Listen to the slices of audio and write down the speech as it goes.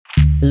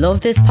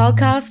Love this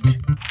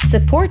podcast?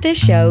 Support this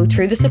show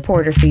through the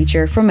supporter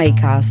feature from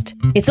Acast.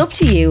 It's up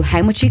to you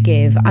how much you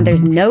give and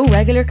there's no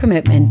regular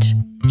commitment.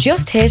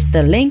 Just hit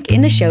the link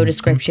in the show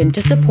description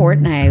to support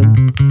now.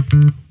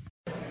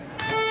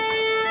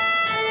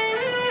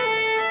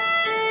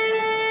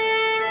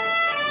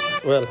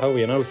 Well, how are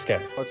you now,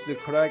 Scan? What's the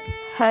crack?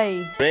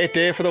 Hey. Great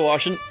day for the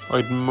washing.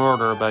 I'd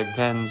murder a bag of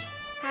pens.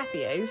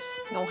 Happy out.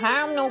 No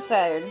harm, no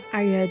foul.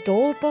 Are you a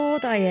dope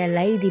board or are you a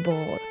lady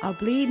board? I'll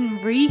bleed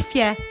and reef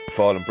ya.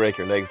 Fall and break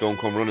your legs, don't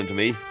come running to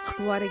me.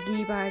 What a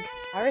gee bag.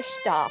 Irish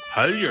stop.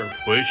 How you're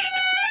pushed.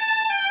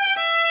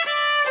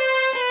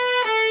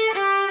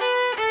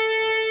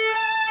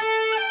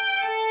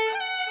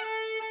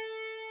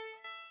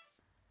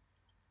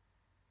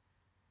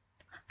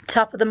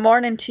 Top of the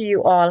morning to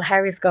you all.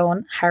 How is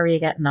going? How are you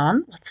getting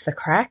on? What's the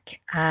crack?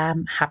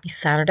 Happy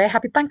Saturday.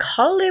 Happy bank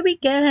holiday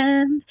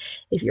weekend.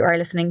 If you are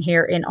listening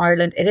here in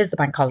Ireland, it is the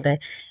bank holiday.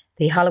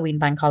 The Halloween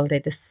bank holiday,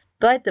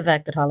 despite the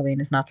fact that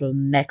Halloween is not till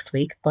next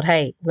week. But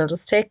hey, we'll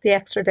just take the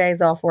extra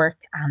days off work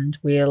and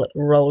we'll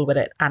roll with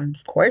it. And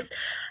of course,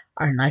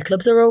 our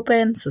nightclubs are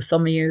open. So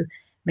some of you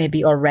may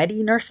be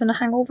already nursing a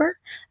hangover.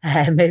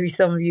 Maybe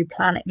some of you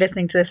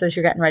listening to this as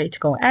you're getting ready to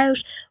go out.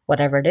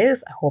 Whatever it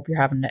is, I hope you're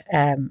having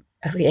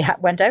if you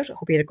went out, I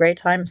hope you had a great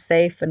time,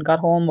 safe, and got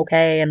home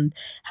okay, and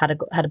had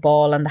a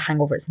ball, and the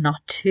hangover is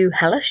not too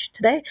hellish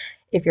today.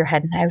 If you're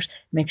heading out,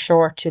 make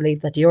sure to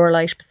leave the Dior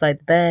light beside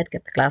the bed,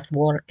 get the glass of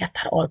water, get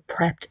that all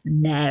prepped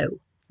now.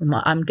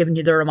 I'm giving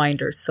you the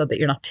reminders so that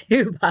you're not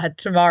too bad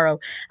tomorrow,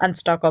 and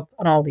stock up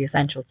on all the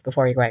essentials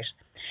before you go out.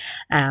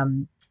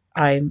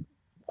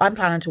 I'm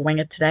planning to wing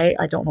it today.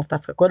 I don't know if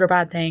that's a good or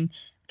bad thing.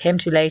 Came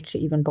too late to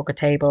even book a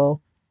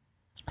table.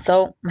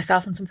 So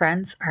myself and some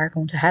friends are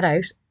going to head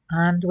out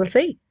and we'll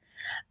see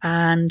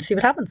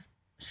what happens.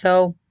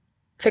 So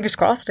fingers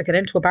crossed I get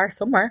into a bar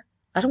somewhere.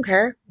 I don't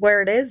care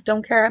where it is,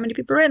 don't care how many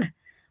people are in.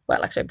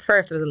 Well, actually I prefer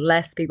if there's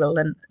less people,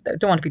 then I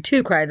don't want to be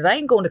too crowded. I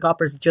ain't going to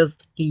Coppers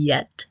just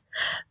yet.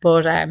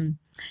 But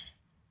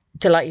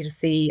delighted to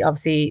see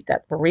obviously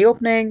that we're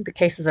reopening. The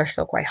cases are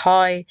still quite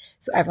high,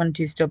 so everyone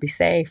do still be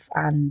safe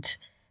and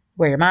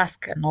wear your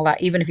mask and all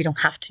that, even if you don't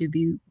have to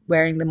be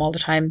wearing them all the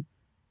time.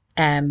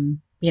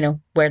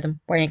 Wear them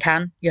where you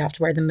can. You have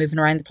to wear them moving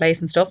around the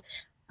place and stuff.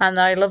 And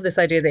I love this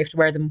idea that you have to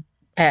wear them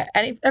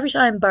every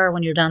time, bar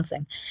when you're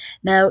dancing.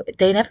 Now,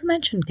 they never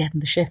mentioned getting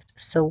the shift.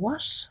 So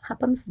what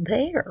happens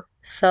there?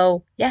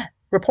 So, yeah,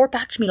 report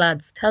back to me,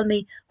 lads. Tell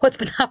me what's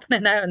been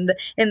happening out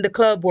in the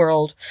club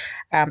world.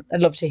 I'd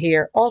love to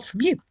hear all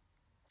from you.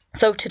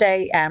 So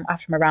today,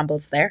 after my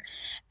rambles there,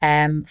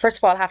 first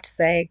of all, I have to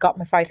say, got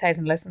my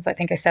 5,000 listens. I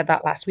think I said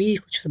that last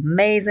week, which was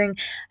amazing.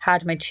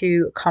 Had my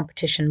 2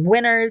 competition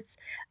winners.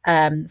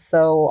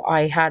 So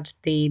I had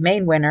the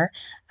main winner,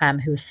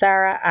 who was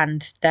Sarah,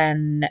 and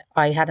then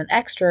I had an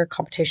extra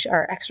competition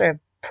or extra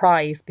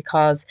prize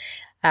because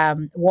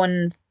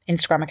one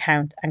Instagram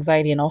account,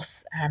 Anxiety and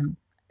Us,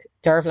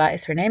 Dervla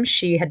is her name.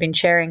 She had been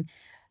sharing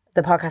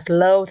the podcast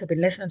loads. I've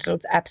been listening to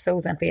loads of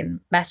episodes and been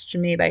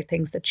messaging me about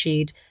things that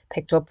she'd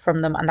picked up from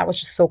them, and that was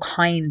just so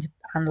kind.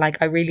 And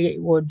I really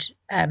would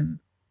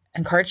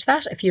encourage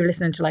that if you're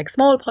listening to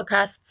small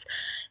podcasts,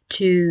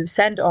 to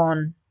send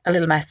on a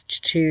little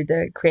message to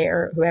the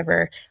creator,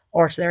 whoever,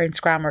 or to their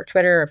Instagram or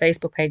Twitter or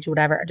Facebook page or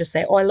whatever, and just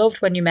say, oh, I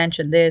loved when you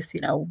mentioned this,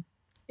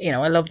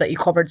 I love that you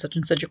covered such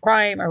and such a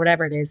crime or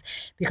whatever it is,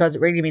 because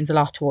it really means a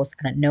lot to us.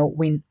 And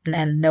we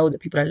know that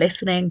people are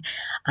listening,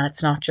 and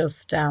it's not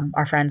just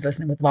our friends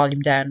listening with the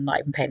volume down and not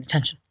even paying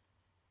attention.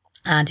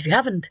 And if you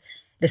haven't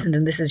listened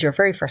and this is your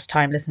very first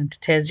time listening to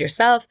Tiz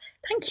yourself,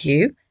 thank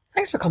you.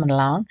 Thanks for coming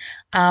along.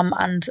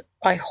 And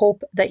I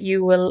hope that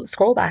you will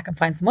scroll back and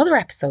find some other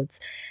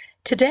episodes.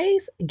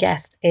 Today's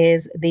guest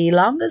is the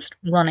longest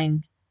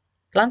running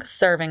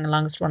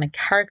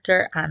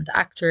character and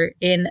actor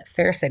in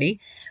Fair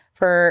City.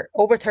 For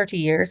over 30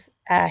 years,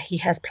 he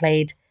has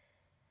played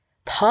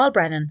Paul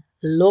Brennan,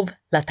 Love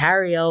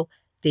Lothario,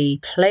 the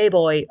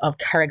playboy of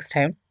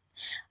Carrickstown.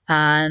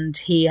 And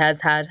he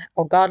has had,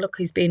 oh God, look,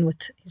 he's been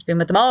with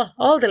them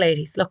all the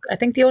ladies. Look, I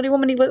think the only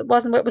woman he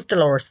wasn't with was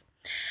Dolores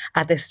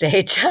at this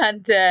stage.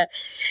 And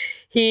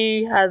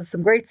he has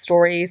some great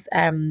stories.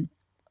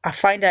 I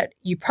find out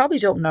you probably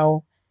don't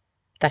know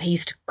that he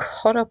used to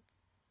cut up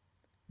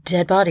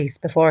dead bodies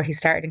before he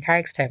started in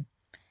Carrickstown.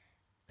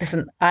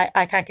 Listen,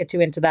 I can't get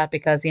too into that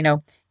because,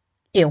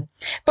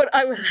 but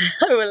I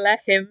will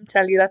let him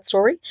tell you that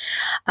story.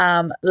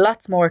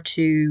 Lots more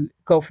to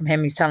go from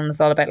him. He's telling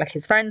us all about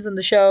his friends on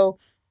the show,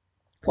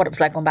 what it was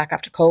like going back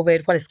after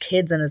COVID, what his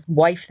kids and his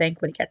wife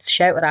think when he gets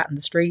shouted at in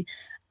the street,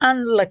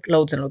 and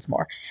loads and loads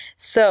more.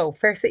 So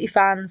Fair City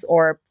fans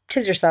or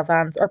Tiz Yourself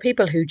fans or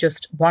people who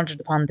just wandered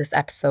upon this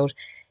episode,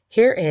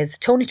 here is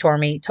Tony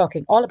Tormey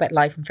talking all about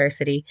life in Fair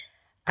City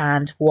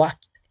and what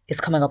is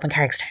coming up in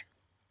Carrickstown.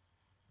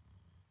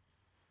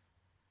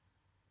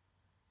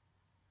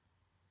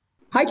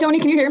 Hi, Tony,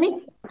 can you hear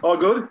me? All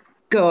good?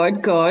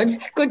 Good.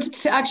 Good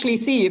to actually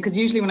see you, because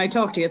usually when I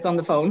talk to you, it's on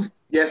the phone.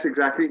 Yes,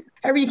 exactly.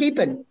 How are you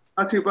keeping?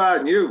 Not too bad,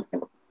 and you?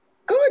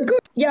 Good.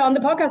 Yeah, on the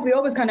podcast, we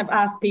always kind of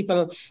ask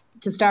people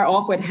to start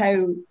off with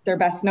how they're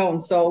best known.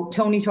 So,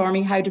 Tony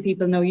Tormey, how do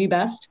people know you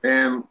best?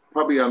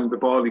 Probably I'm the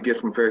baldy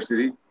git from Fair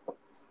City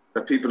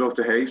that people love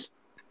to hate.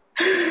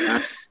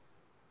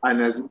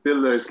 And as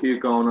builders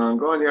keep going on,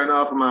 you're an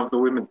awful man for the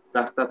women.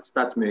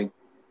 That's me.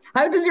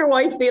 How does your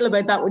wife feel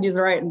about that when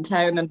you're out in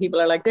town and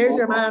people are like, there's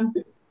your man?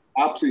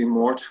 Absolutely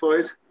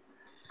mortified,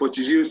 but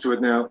she's used to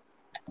it now.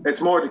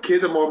 It's more, the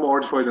kids are more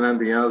mortified than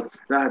anything else.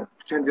 Dad,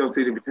 pretend you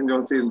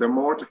don't see them. They're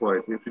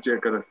mortified.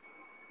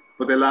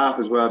 But they laugh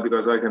as well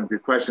because the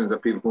questions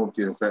that people come up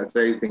to you and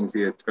say things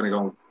here, it's kind of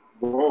going,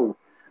 whoa.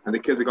 And the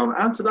kids are going,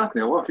 answer that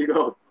now, off you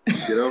go,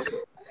 you know.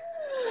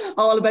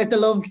 All about the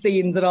love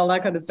scenes and all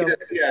that kind of stuff.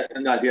 Yes,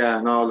 and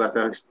all that.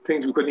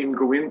 Things we couldn't even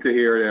go into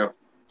here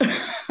now.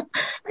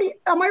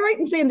 Am I right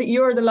in saying that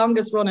you're the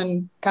longest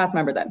running cast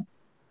member then?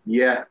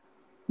 Yeah,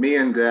 me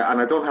and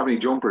I don't have any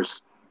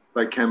jumpers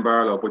like Ken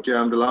Barlow, but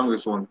yeah, I'm the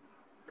longest one.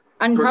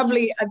 And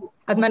probably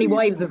as many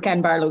wives as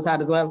Ken Barlow's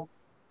had as well.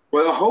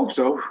 Well, I hope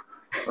so.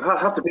 I'll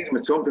have to beat him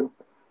at something.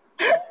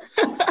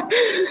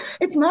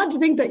 It's mad to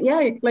think that,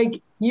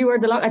 like you are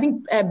I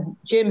think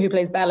Jim, who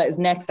plays Bella, is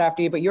next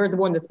after you, but you're the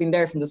one that's been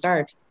there from the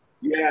start.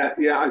 Yeah,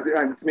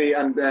 it's me.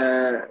 And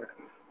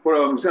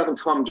myself and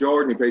Tom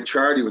Jordan, who played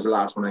Charlie, was the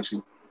last one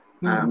actually.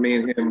 Me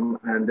and him,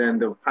 and then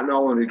the Pat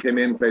Nolan, who came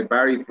in, played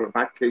Barry came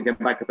back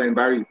to playing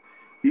Barry.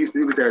 He was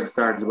there at the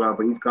start as well,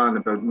 but he's gone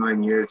about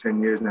 10 years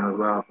now as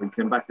well. But he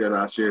came back there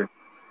last year.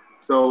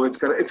 So it's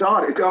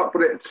odd,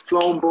 but it's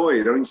flown by.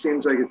 It only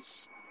seems like it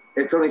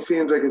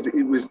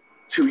was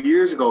 2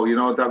 years ago, you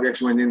know, that we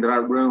actually went into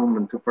that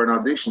room for an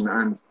audition,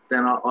 and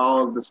then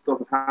all the stuff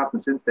has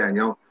happened since then,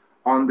 you know,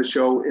 on the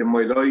show, in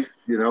my life,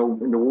 you know,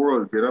 in the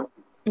world, you know.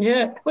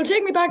 Yeah. Well,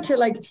 take me back to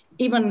like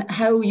even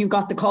how you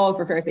got the call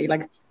for Fair City.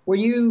 Like, were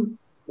you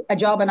a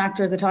job and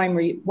actor at the time?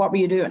 What were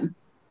you doing?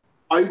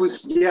 I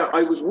was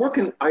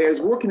working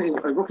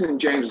in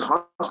James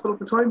Hospital at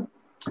the time,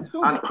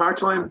 and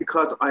part-time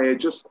because I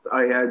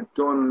had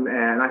done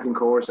an acting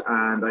course,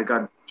 and I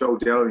got Joe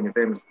Dowling, a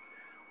famous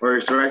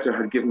Irish director,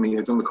 had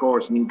done the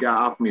course, and he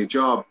offered me a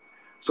job.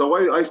 So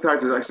I said,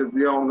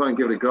 you know, I'm going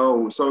to give it a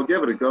go. So I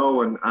gave it a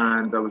go, and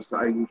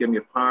he gave me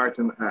a part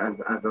and as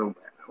an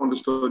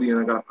understudy, and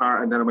I got a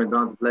part, and then I went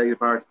on to play a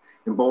part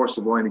in Boris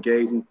of Wine and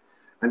Gaiety,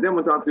 and then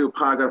went on to do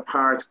got a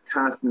part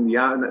cast in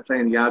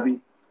playing the Abbey.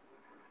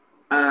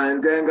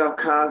 And then got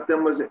cast.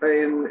 Then was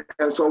in.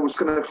 So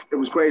it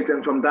was great.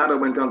 Then from that I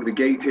went on to the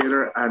Gay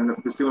Theatre and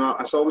was doing.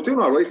 I was doing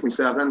all right for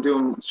myself. And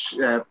doing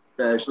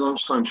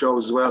lunchtime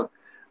shows as well.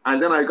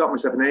 And then I got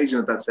myself an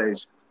agent at that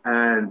stage.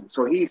 And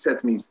so he said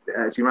to me,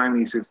 she rang me.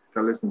 He says,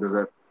 "Listen, there's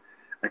a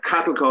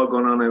cattle call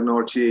going on in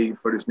North Chee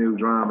for this new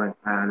drama,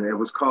 and it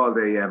was called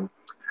an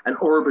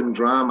urban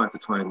drama at the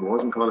time. It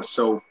wasn't called a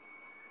soap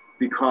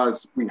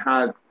because we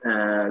had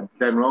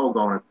Glenroe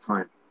going at the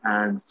time,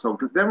 and so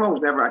Glenroe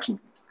was never actually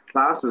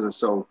classed as a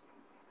soap,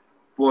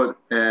 but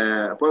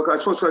I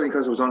suppose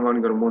because it was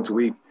only going once a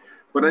week.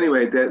 But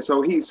anyway,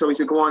 so he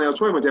said, go on out.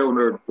 So I went out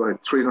under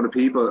like 300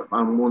 people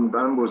on one.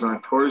 That was on a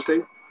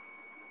Thursday,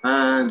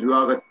 and we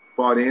all got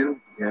bought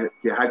in.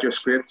 You had your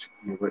script.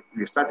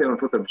 You sat down and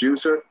put the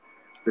producer,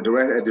 the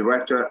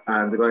director,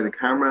 and the guy in the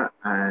camera,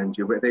 and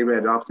they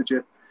read it opposite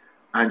you,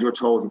 and you were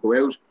told to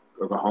go out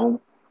or go home,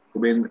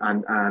 go in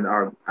and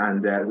go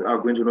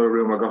into another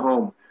room or go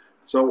home.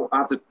 So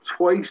after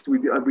twice,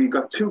 we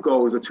got 2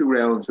 goals or 2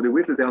 rounds. So they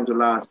whittled down to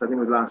I think it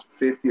was last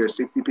 50 or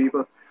 60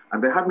 people.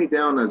 And they had me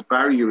down as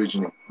Barry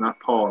originally, not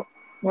Paul.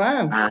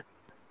 Wow.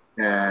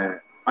 And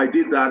I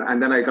did that,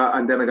 and then I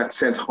got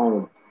sent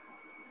home.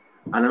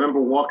 And I remember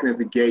walking out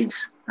the gate,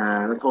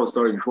 and I told the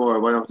story before. I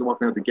was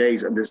walking out the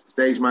gate, and this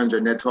stage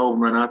manager, Ned Tobin,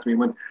 ran after me and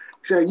went,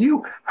 he said,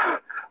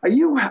 are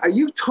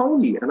you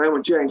Tony? And I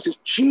went, yeah. He says,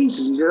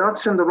 Jesus, he said, I'll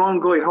send the wrong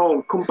guy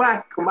home. Come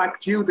back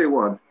to you, they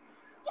want.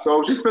 So I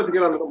was just about to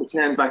get on the number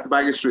 10 back to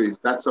Bagger Street.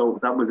 That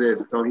was it.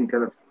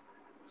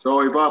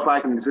 So he brought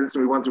back and he said, listen,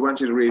 we want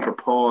you to read for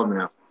Paul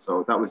now.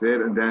 So that was it.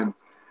 And then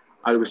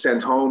I was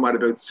sent home at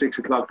about 6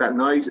 o'clock that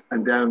night.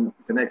 And then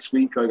the next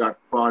week I got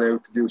brought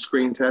out to do a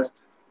screen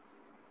test.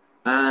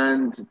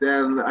 And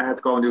then I had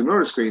to go and do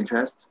another screen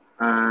test.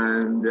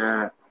 And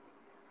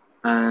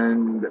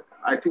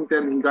I think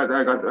then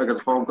I got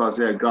the phone call,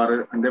 say I got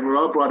it. And then we were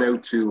all brought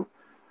out to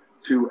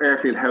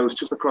Airfield House,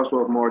 just across the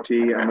road from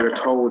RTE, and we were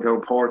told how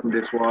important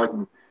this was,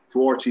 and to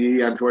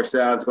RTE and to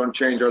ourselves, going to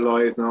change our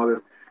lives and all this.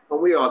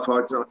 And we all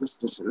thought, you know,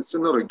 it's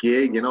another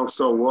gig, you know,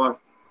 so what?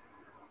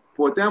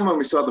 But then when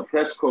we saw the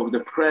press cover,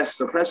 the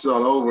press is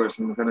all over us,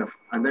 and then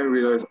we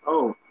realised,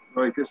 oh,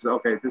 right, this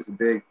is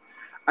big.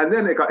 And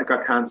then it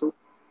got cancelled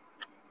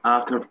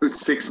after about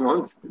 6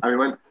 months. And we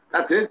went,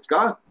 that's it, it's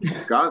gone.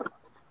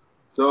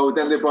 So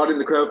then they brought in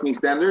the crowd from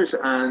EastEnders,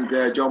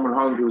 and John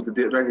Mulholland, who was the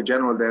Director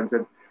General then,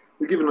 said,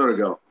 we'll give it another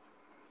go.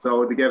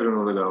 So they gave it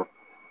another go.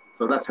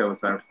 So that's how it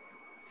started.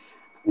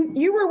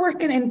 You were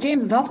working in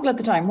James's Hospital at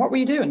the time. What were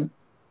you doing?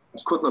 I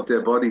was cutting up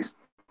dead bodies.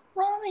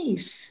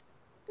 Right.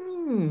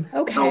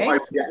 Okay. No,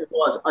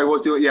 I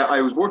was doing. Yeah,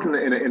 I was working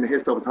in a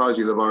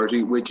histopathology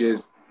laboratory, which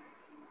is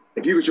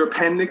if you get your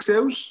appendix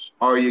out,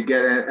 or you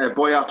get a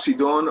biopsy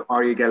done,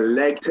 or you get a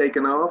leg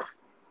taken off,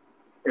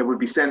 it would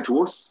be sent to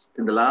us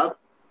in the lab.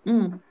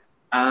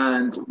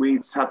 And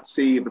we'd have to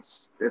see if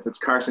it's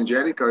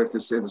carcinogenic, or if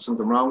there's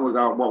something wrong with it,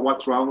 or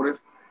what's wrong with it.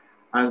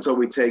 And so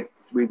we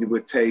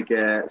would take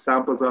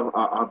samples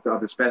of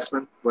the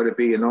specimen, whether it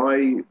be an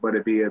eye, whether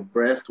it be a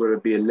breast, whether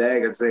it be a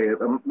leg, I'd say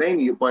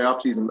mainly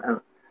biopsies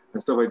and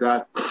stuff like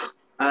that.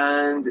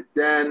 And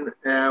then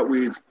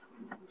we'd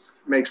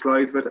make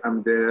slides of it,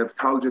 and the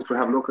pathologist would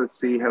have a look at it,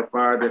 see how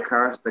far the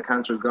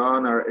cancer's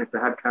gone, or if they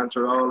had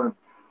cancer at all. And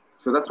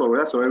so that's what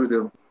I was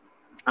doing.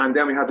 And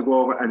then we had to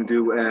go over and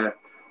do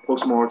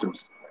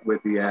postmortems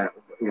with the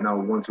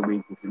once a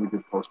week we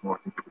did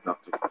postmortem with the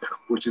doctors,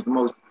 which is the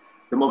most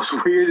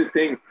weirdest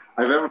thing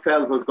I've ever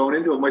felt was going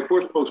into my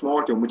first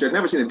postmortem, which I'd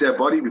never seen a dead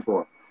body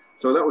before.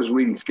 So that was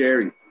really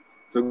scary.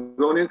 So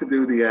going into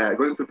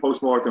the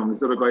postmortem,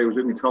 this other guy who was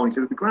with me, Tony, he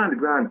said, the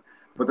grand.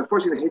 But the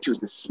first thing that hit you was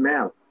the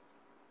smell.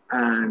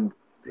 And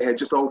they had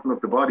just opened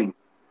up the body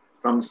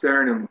from the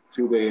sternum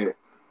to the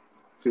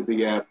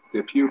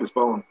pubis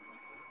bone.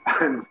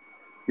 And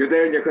you're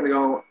there and you're kind of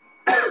going,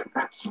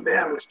 that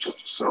smell is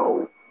just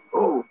so,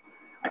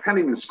 I can't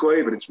even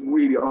describe it. It's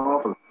really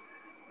awful.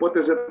 But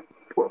there's a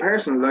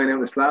person lying out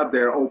in the slab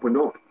there, opened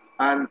up,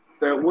 and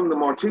one of the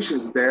morticians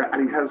is there,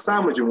 and he has a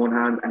sandwich in one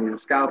hand and he's a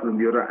scalpel in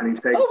the other, and he's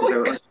taking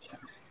it out.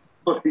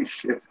 Holy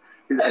shit.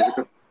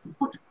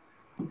 What?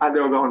 And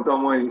they were going,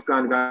 don't mind, he's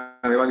going,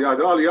 oh,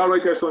 you all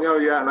right there, son?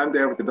 Yeah. And I'm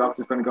there with the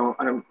doctors kind of going,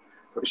 and I'm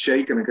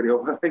shaking and going,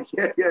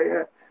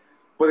 yeah.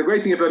 But the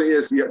great thing about it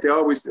is they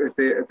always, if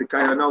the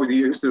guy, I know they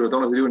used to, I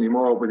don't know if they do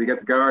anymore, but they get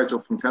the guards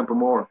up from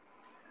Templemore,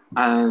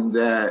 and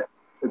the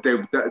guys,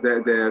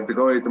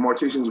 the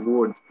morticians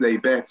would play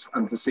bets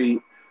and to see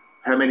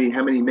how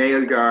many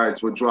male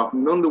guards would drop.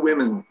 None of the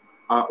women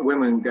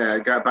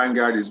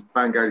vanguardies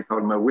call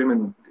them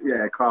women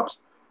cops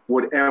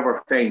would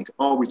ever faint.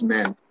 Always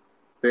men.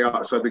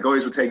 So the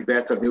guys would take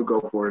bets on who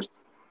go first.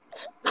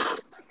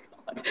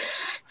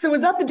 So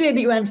was that the day that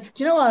you went,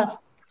 do you know what?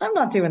 I'm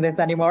not doing this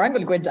anymore. I'm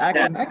going to go into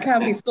acting. I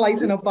can't be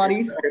slicing up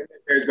bodies.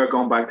 There's got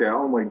going back there.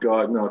 Oh my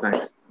God, no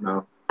thanks.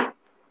 No.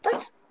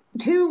 That's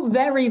two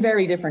very,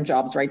 very different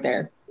jobs right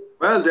there.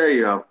 Well, there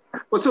you go.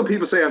 Well, some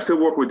people say I'm still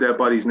working with dead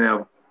bodies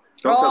now.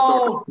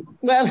 Well,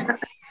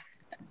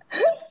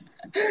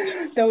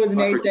 those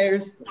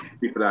naysayers.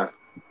 For that.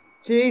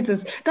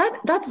 Jesus,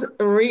 that's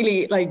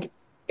really like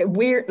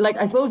weird. Like,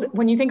 I suppose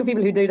when you think of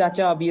people who do that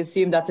job, you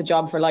assume that's a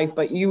job for life,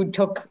 but you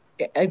took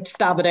a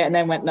stab at it and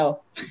then went,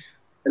 no.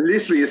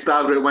 Literally a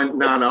stab at it, went,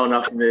 no,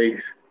 not for me.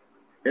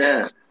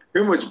 Yeah,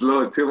 too much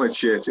blood, too much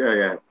shit.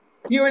 Yeah.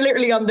 You were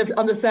literally on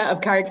the set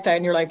of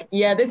Carrickstown. You're like,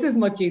 yeah, this is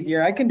much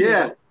easier. I can do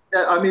it.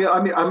 Yeah. I mean, I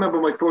remember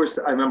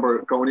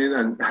going in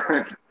and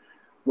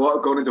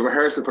going into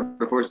rehearsal for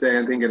the first day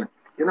and thinking,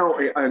 when I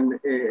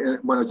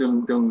was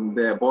doing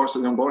the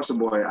Borsa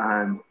Boy,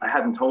 and I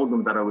hadn't told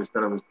them that I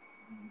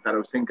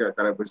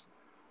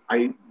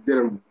did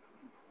a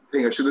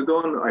thing I should have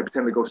done. I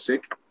pretended to go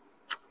sick.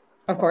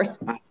 Of course.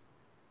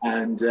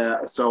 And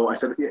so I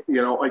said,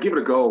 I give it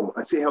a go.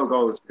 I see how it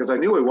goes, because I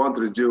knew I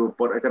wanted to do it,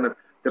 but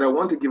did I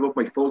want to give up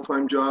my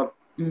full-time job?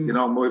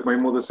 My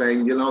mother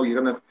saying, you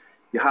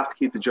have to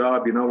keep the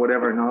job,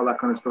 whatever, and all that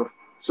kind of stuff.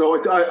 So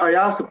I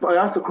asked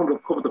a couple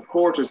of the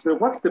porters, so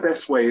what's the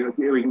best way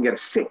we can get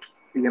sick?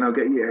 You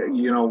get a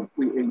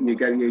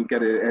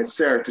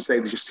cert to say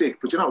that you're sick,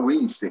 but you're not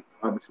really sick,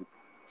 obviously.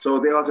 So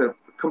they also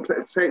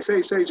say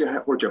you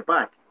hurt your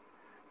back.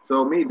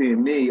 So me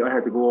being me, I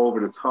had to go over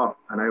the top,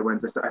 and I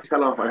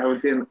fell off. I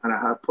went in and I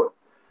had put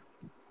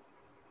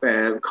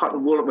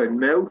cotton wool in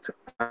my mouth,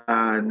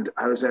 and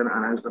I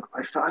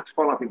started to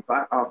fall off my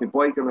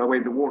bike on my way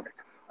to work.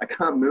 I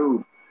can't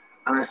move.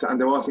 And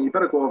they were saying, you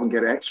better go over and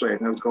get an x-ray.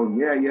 And I was going,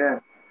 yeah.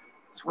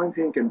 So I'm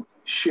thinking,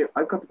 shit,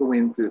 I've got to go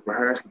into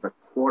rehearsals at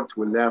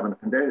 11:15.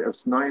 And it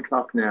was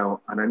 9:00 now.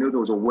 And I knew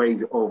there was a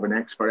wait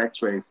overnight for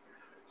x-rays.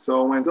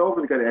 So I went over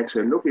to get an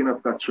x-ray. Lucky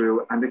enough, got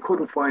through, and they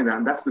couldn't find that.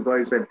 And that's the guy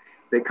who said,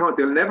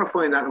 they'll never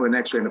find that with an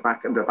x-ray in the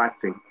back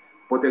thing.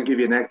 But they'll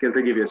give you a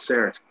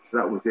cert. So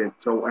that was it.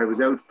 So I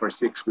was out for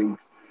 6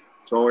 weeks.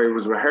 So I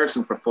was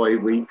rehearsing for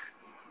 5 weeks.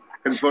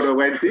 But I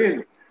went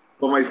in.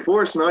 But my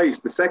first night,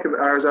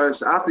 I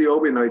was after the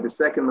opening night, the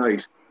second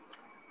night,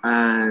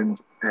 and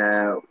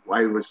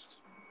we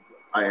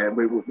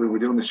were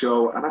doing the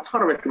show, and I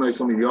thought I recognised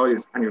somebody in the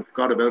audience, and I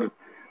forgot about it.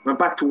 Went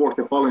back to work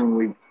the following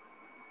week,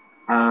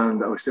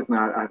 and I was sitting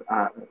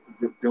at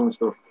doing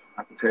stuff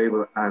at the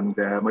table, and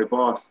my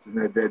boss,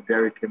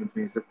 Derek, came into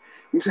me and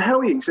he said, how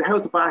are you? He said,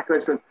 how's the back? And I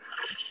said,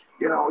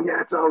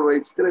 yeah, it's all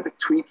right, still a bit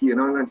tweaky. And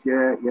I went,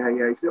 yeah.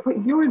 He said,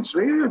 you're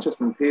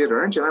interested in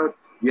theatre, aren't you? And I went,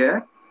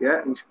 yeah.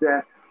 And he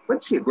said,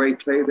 went to see a great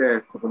play there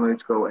a couple of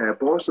nights ago,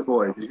 Borsa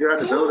Boy. Did you hear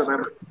anything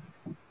about it?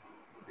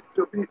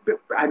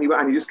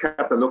 And he just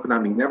kept looking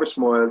at me, never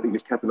smiled. He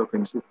just kept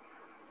looking. He said,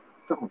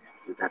 don't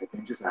do that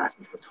again, just ask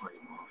me for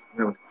time off.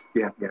 And I went,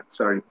 yeah,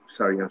 sorry,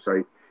 I'm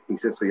sorry. He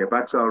said, so your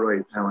back's all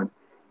right? And I went,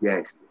 yeah.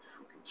 He said,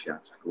 fucking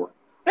chance. Go on.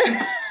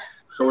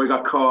 So I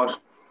got caught.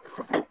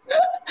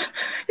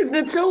 Isn't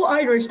it so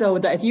Irish though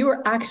that if you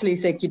were actually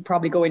sick, you'd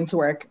probably go into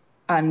work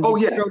and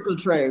struggle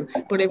through.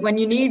 But when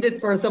you need it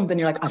for something,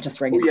 you're like, I'll just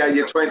ring it. Yeah,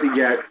 you're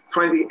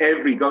 20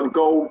 every go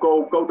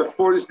the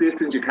furthest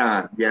distance you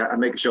can. Yeah, and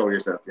make a show of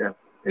yourself. Yeah.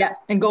 Yeah,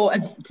 and go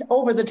as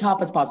over the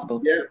top as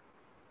possible. Yeah.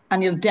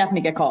 And you'll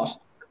definitely get caught.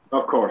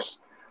 Of course.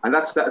 And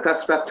that's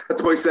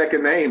my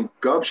second name,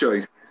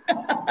 Gobshite.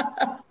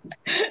 At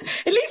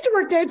least it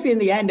worked out for you in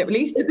the end. At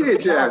least it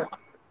did, yeah.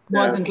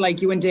 Wasn't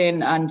like you went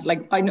in and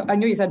like I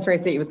know you said Fair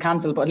City was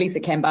cancelled, but at least it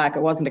came back.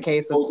 It wasn't a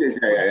case of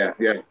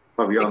yeah.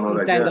 Probably all know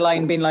that, down the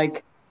line being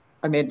like,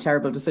 I made a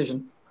terrible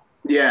decision.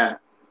 Yeah.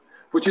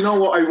 But you know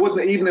what, I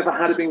wouldn't, even if it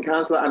had been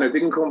cancelled and I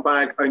didn't come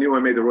back, I knew I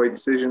made the right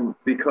decision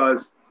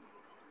because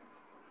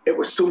it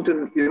was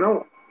something, you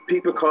know,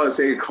 people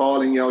say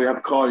calling, you know, you have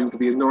a calling to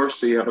be a nurse,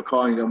 so you have a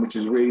calling which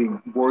is really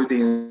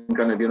worthy and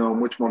kind of, you know,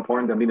 much more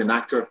important than being an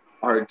actor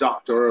or a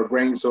doctor or a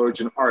brain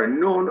surgeon or a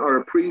nun or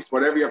a priest,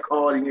 whatever your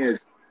calling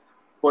is.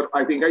 But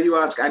I think you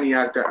ask any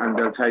actor and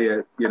they'll tell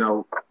you,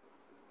 you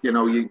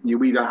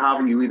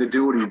either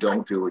do it or you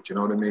don't do it. You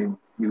know what I mean?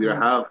 You either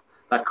have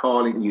that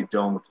calling or you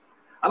don't.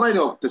 And I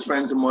know there's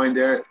friends of mine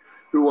there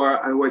who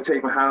I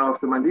take my hat off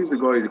to them, and these are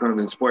the guys who kind of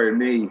inspired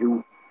me,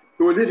 who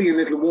are living in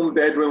little one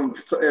bedroom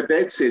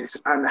bed sits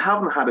and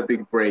haven't had a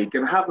big break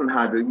and haven't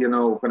had, you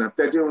know, kind of,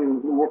 they're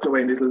working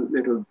away in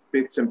little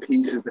bits and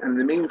pieces. And in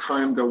the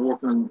meantime, they're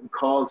working in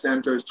call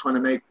centers trying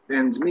to make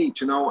ends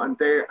meet, you know, and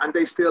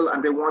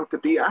they want to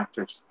be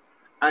actors.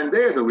 And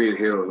they're the real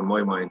heroes in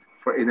my mind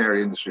in our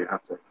industry, I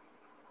have to say.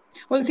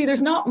 Well, see,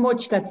 there's not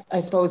much that's, I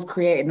suppose,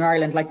 created in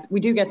Ireland. Like, we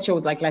do get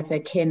shows like, let's say,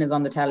 Kin is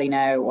on the telly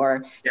now,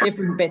 or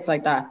different bits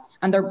like that.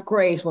 And they're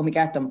great when we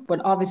get them.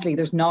 But obviously,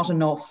 there's not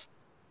enough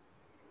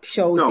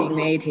shows being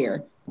made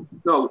here.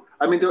 No,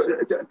 I mean,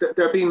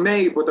 they're being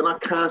made, but they're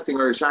not casting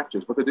Irish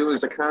actors. What they're doing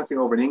is they're casting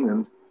over in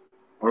England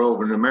or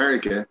over in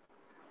America,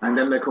 and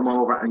then they come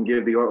over and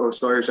give the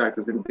Irish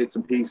actors little bits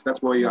and pieces.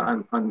 That's why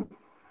on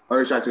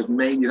Irish actors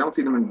you don't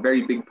see them in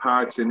very big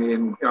parts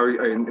in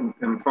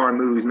foreign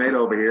movies made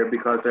over here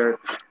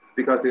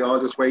because they all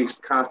just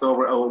cast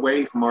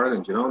away from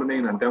Ireland. You know what I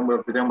mean? And then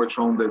we're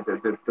thrown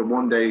the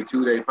 1 day,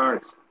 2 day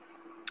parts.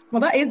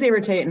 Well, that is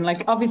irritating.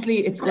 Like,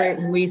 obviously, it's great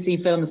when we see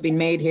films being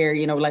made here.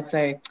 You know, let's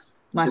say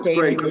Matt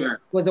Damon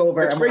was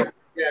over. It's great.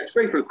 Yeah, it's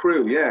great for the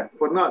crew. Yeah,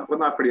 but not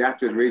for the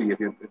actors really. If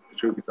the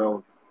truth be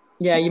told.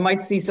 Yeah, you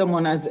might see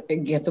someone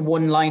gets a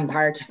one-line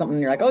part or something.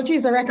 And you're like, oh,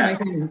 geez, I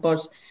recognise him. But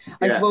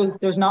I suppose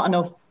there's not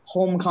enough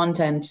home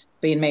content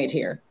being made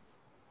here.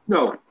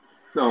 No,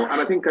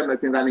 and I think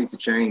that needs to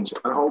change.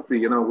 And hopefully,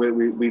 you know,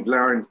 we've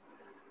learned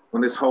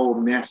when this whole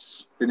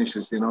mess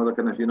finishes, you know, that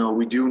kind of, you know,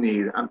 we do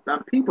need, and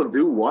people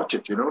do watch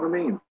it. You know what I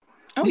mean?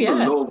 Oh, people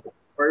love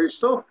Irish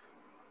stuff.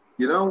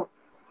 You know.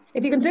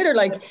 If you consider,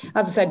 like,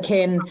 as I said,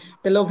 Kin,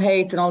 the Love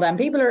Hates and all that,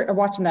 people are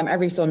watching them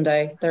every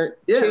Sunday. They're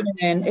tuning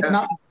in. It's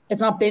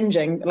not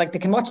binging. Like, they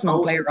can watch them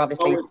on Player,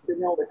 obviously.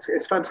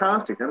 It's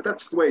fantastic, and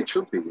that's the way it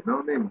should be. You know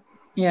what I mean?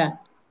 Yeah.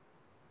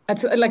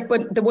 It's like,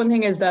 but the one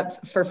thing is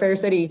that for Fair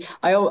City,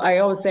 I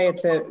always say it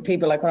to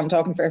people, like when I'm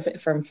talking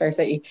from Fair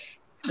City,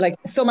 like,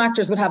 some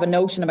actors would have a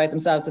notion about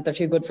themselves that they're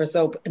too good for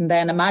soap, and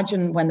then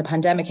imagine when the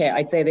pandemic hit,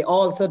 I'd say they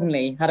all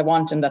suddenly had a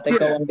wanting that they'd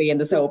go and be in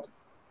the soap.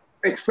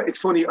 It's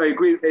funny, I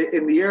agree.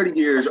 In the early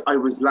years, I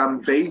was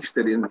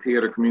lambasted in the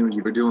theatre community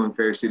for doing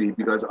Fair City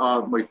because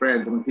all my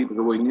friends and people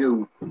who I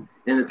knew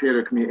in the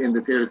theatre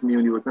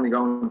community were kind of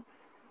going,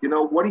 you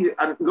know, what do you?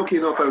 And lucky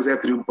enough, I was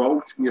able to do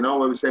both. You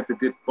know, I was able to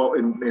dip both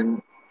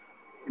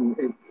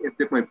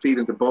dip my feet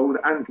into both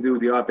and to do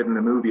the odd bit in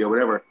the movie or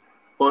whatever.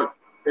 But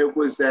it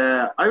was.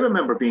 I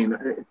remember being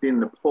in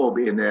the pub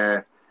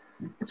in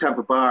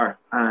Temple Bar,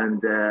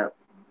 and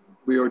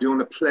we were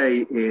doing a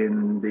play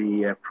in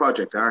the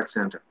Project Art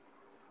Centre.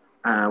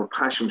 With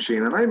Passion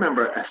Machine, and I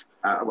remember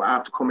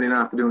after coming in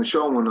after doing the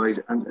show one night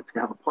and to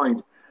have a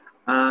pint,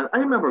 and I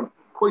remember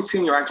quite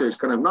senior actors,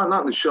 kind of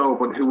not in the show,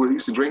 but who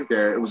used to drink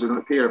there. It was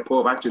a theatre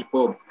pub, actors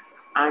pub,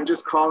 and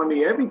just calling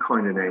me every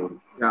kind of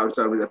name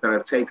that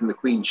I've taken the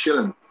Queen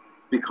shilling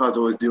because I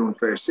was doing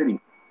Fair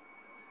City.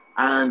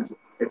 And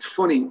it's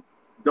funny,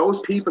 those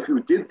people who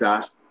did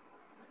that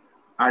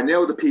are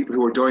now the people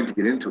who are dying to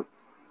get into it.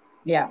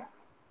 Yeah.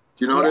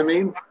 Do you know what I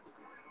mean?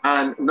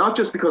 And not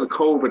just because of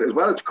COVID, as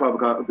well as because of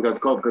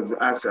COVID, because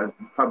it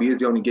probably is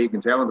the only gig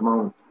in town at the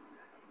moment,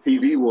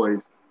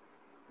 TV-wise.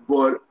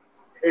 But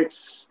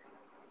it's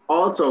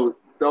also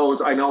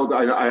those, I know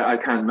that I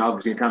can't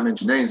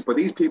mention names, but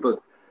these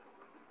people,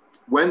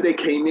 when they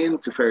came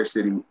into Fair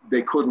City,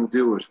 they couldn't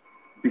do it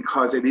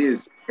because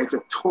it's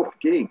a tough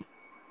gig.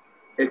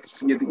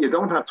 You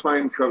don't have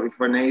time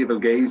for navel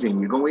gazing.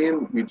 You go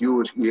in, you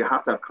do it, you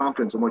have to have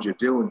confidence in what you're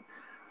doing.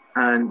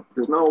 And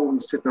there's no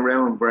sitting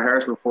around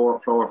rehearsal for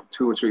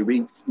 2 or 3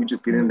 weeks. You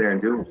just get in there and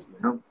do it, you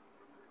know.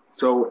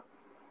 So,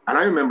 and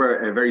I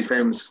remember a very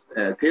famous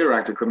theatre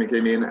actor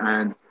came in,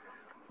 and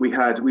we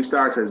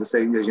started, as I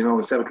say, as you know,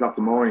 at 7 o'clock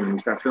in the morning, and we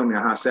start filming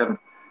at 7:30.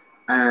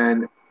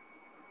 And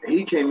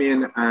he came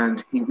in,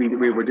 and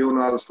we were doing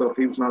all the stuff.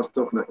 He was doing all the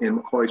stuff in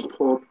McCoy's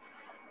pub,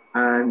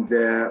 And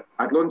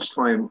at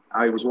lunchtime,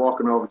 I was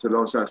walking over to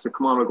lunch. I said,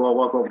 come on, we'll go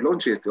walk over to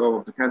lunch here, go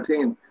over to the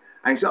canteen.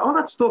 And he said, oh,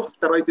 that stuff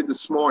that I did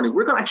this morning,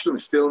 we're actually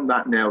going to film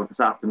that now this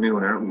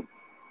afternoon, aren't we?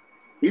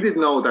 He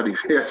didn't know that he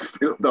had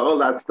filmed all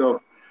that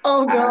stuff.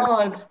 Oh,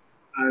 God.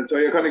 And so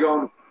you're kind of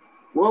going,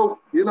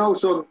 well, you know,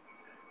 so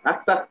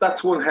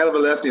that's one hell of a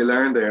lesson you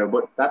learned there.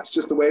 But that's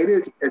just the way it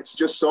is. It's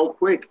just so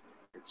quick.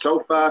 It's so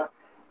fast.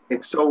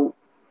 It's so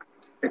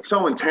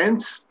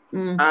intense.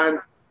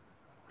 But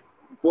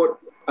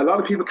a lot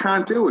of people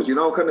can't do it, you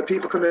know, kind of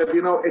people kind of,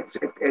 you know,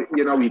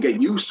 you know, you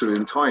get used to it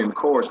in time, of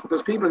course, but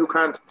there's people who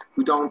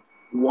don't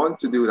want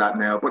to do that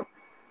now. But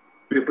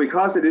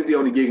because it is the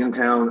only gig in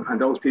town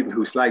and those people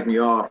who slag me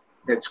off,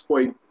 it's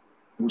quite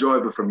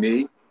enjoyable for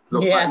me.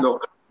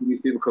 Look,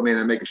 these people come in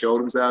and make a show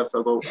of themselves.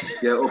 So I go,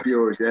 yeah, up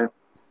yours, yeah.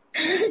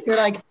 You're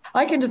like,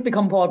 I can just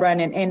become Paul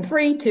Brennan in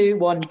 3, 2,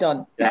 1,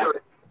 done. Yeah,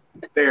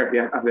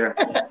 I'm there.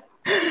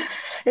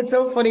 It's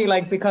so funny,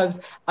 like, because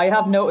I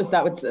have noticed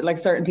that with like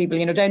certain people,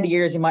 you know, down the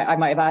years, I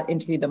might have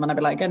interviewed them and I'd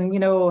be like, and you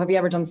know, have you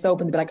ever done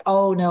soap? And they'd be like,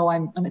 oh no,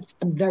 I'm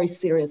very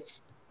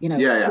serious, you know,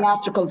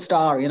 theatrical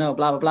star, you know,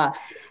 blah, blah, blah.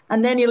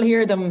 And then you'll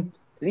hear them,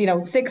 you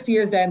know, 6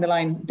 years down the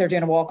line, they're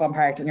doing a walk-on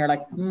part and you're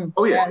like,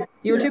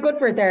 you were too good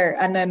for it there.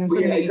 And then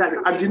suddenly... exactly.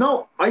 And you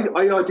know, I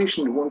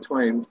auditioned one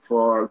time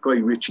for Guy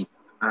Ritchie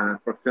for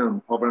a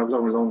film when I was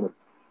over in London.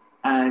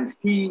 And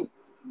he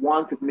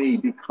wanted me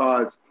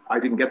because I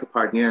didn't get the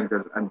part in the end.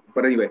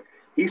 But anyway,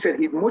 he said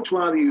he'd much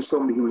rather use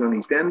somebody who was on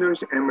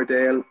EastEnders,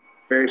 Emmerdale,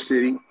 Fair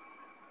City,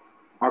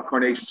 or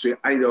Coronation Street,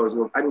 any of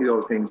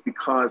those things,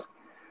 because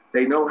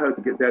they know how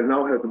to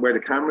where the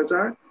cameras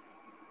are,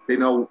 they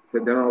know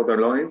their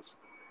lines,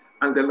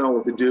 and they'll know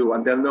what to do,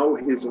 and they'll know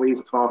his ways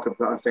of talking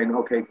about saying,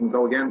 okay, can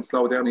go again,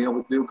 slow down, you know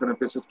what to do, kind of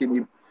just give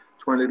me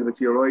turn a little bit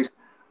to your right,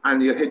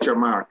 and you'll hit your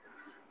mark.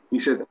 He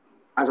said,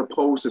 as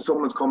opposed to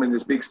someone's coming,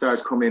 this big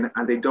stars come in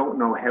and they don't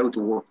know how to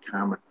work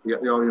camera.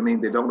 You know what I mean?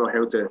 They don't know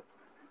how to,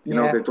 you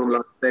know, they've done a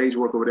lot of stage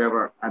work or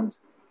whatever, and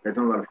they've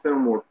done a lot of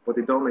film work, but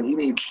they don't know. He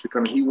needs to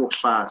he works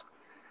fast.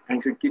 And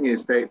he said, give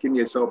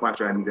me a soap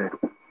actor any day.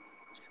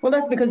 Well,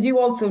 that's because you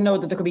also know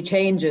that there could be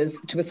changes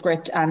to a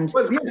script and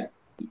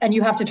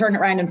you have to turn it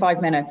around in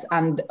 5 minutes,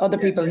 and other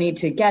people need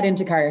to get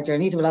into character,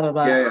 need to blah, blah,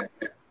 blah.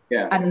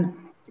 Yeah. And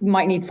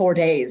might need 4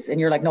 days. And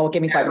you're like, no,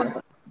 give me 5 minutes.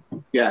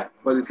 Yeah,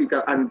 well, you see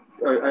that, and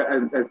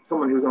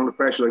someone who's under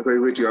pressure like Guy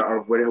Ritchie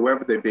or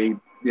whoever they be,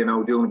 you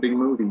know, doing a big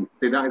movie,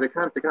 they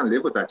can't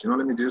live with that. You know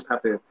what I mean? They just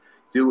have to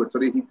do it. So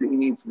he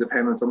needs to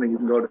depend on something he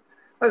can go to.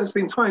 There's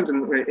been times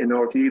in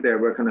RTE there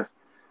where kind of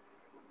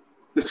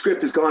the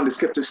script is gone, the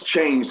script has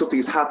changed, something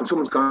has happened,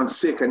 someone's gone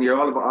sick, and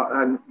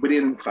and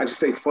within, I should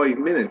say, 5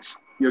 minutes,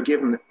 you're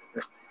given a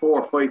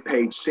 4 or 5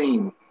 page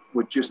scene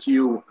with just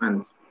you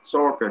and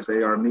Sorka, say,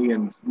 or me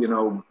and, you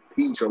know,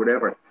 Pete or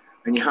whatever,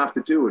 and you have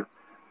to do it.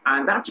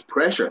 And that's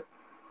pressure.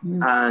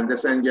 And they're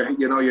saying,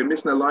 you're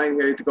missing a line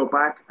here to go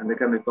back, and they're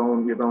kind of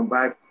you're going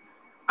back.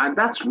 And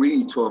that's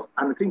really tough.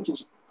 And I think,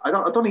 I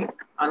don't think,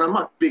 and I'm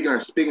not bigging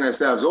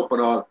ourselves up at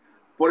all,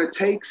 but it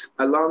takes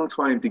a long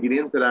time to get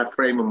into that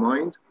frame of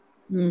mind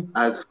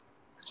as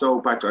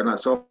soap actor,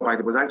 not soap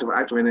actor, but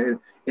actor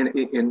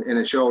in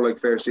a show like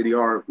Fair City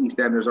or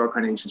EastEnders or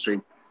Coronation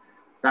Street.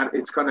 That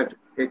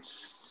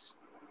it's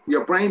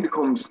your brain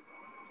becomes,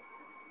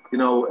 you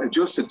know,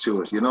 adjusted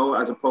to it, you know,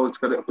 as opposed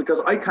to, because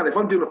if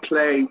I'm doing a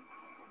play,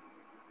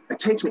 it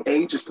takes me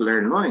ages to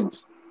learn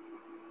lines.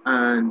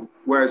 And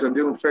whereas I'm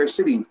doing Fair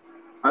City,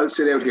 I'll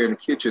sit out here in the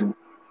kitchen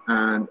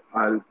and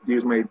I'll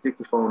use my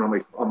dictaphone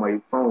on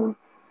my phone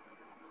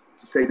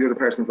to say the other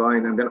person's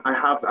line, and then I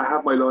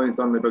have my lines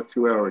done in about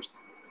 2 hours,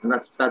 and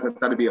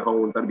that'd be a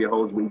whole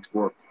week's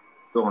work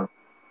done.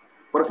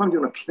 But if I'm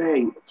doing a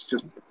play,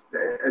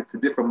 it's a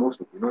different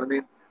muscle. You know what I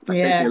mean? It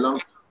takes me a long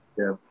time.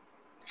 Yeah.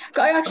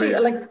 I actually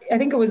I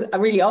think it was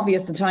really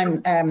obvious at the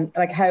time,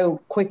 like how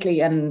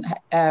quickly and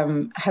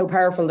how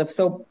powerful the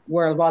soap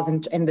world was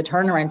in the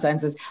turnaround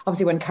senses.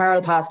 Obviously, when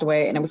Carol passed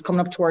away, and it was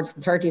coming up towards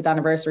the 30th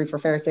anniversary for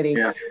Fair City,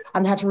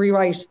 and they had to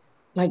rewrite.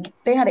 Like,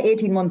 they had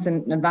 18 months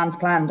in advance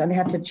planned, and they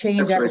had to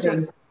change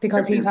everything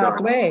because he passed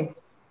away.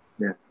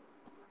 Yeah,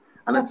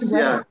 and that's you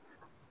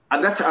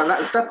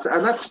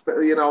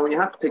know, when you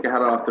have to take a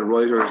hat off to the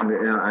writers and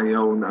you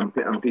know and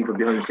people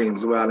behind the scenes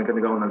as well, and kind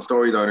of going on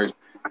storylines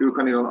who are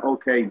kind of going,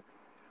 okay,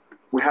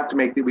 we have to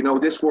we know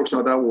this works,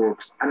 no, that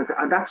works, and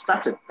that's a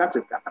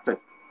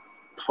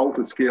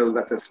total skill.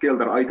 That's a skill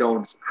that I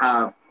don't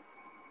have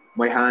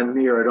my hand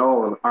near at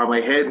all, or my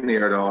head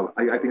near at all.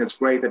 I think it's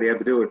great that they have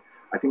to do it.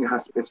 I think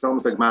it's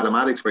almost like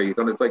mathematics for you.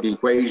 It's like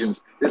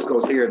equations. This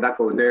goes here, that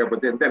goes there,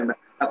 but then that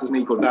doesn't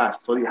equal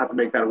that. So you have to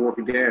make that work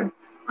again.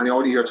 And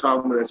you're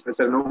talking with a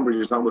set of numbers.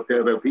 You're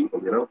talking about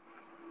people, you know.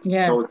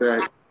 Yeah. So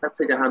let's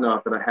take a hand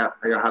off that.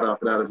 Your hat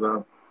off of that as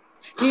well.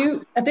 Do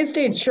you, at this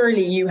stage,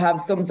 surely you have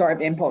some sort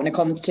of input when it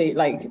comes to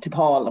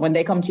Paul, when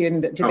they come to you?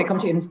 And do they come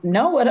to you? And,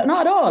 no,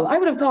 not at all. I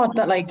would have thought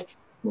that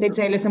they'd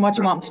say, listen, what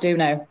do you want him to do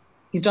now?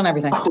 He's done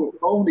everything.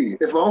 Oh,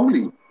 if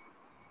only.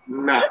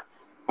 Nah.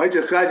 I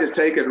just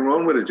take it and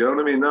run with it. You know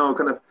what I mean? No,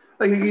 kind of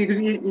Like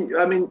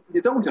I mean,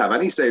 you don't have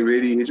any say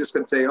really. You just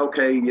can say,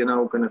 okay, you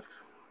know, kind of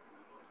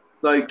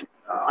like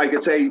I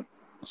could say.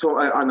 So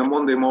on a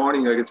Monday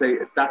morning, I could say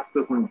that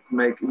doesn't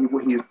make.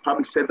 He's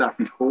probably said that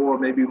before.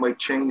 Maybe we might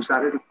change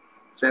that little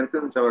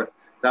sentence or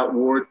that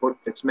word, but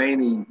it's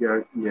mainly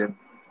you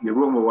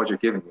run with what you're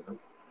given. You know.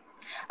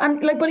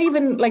 And like, but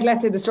even like,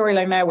 let's say the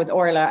storyline now with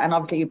Orla, and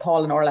obviously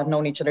Paul and Orla have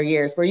known each other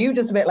years. Were you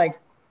just a bit like,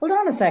 hold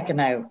on a second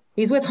now,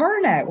 he's with her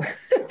now?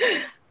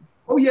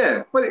 Oh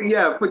yeah, but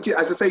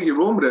as I say, you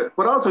run with it.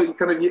 But also, you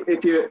kind of,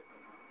 if you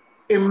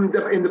in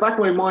the back of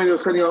my mind, I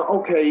was kind of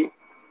okay.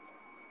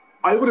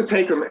 I would have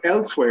taken him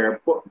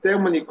elsewhere, but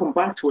then when you come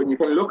back to it and you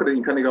kind of look at it, and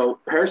you kind of go,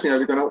 personally, I'd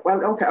be going,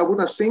 well, okay, I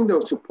wouldn't have seen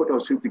those two, put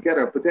those two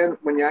together. But then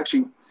when you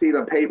actually see it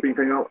on paper, you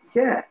kind of go,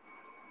 yeah,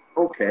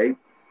 okay.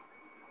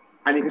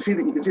 And you can see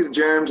the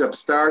germs of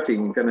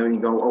starting, and you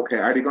go, okay,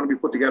 are they going to be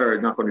put together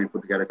or not going to be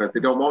put together? Because they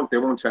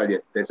won't tell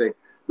you. They say,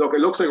 look,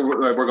 it looks like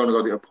we're going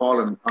to go, Paul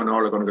and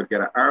Orla are going to go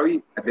together. Are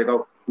we? And they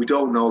go, we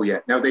don't know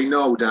yet. Now they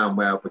know damn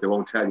well, but they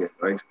won't tell you,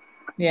 right?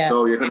 Yeah.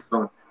 So you're kind of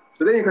going,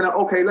 so then you're kind of,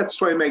 okay, let's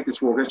try and make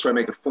this work. Let's try and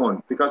make it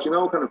fun. Because, you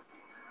know, kind of,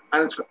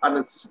 and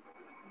it's,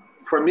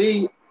 for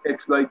me,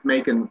 it's like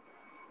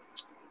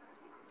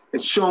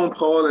it's showing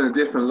Paul in a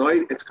different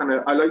light. It's kind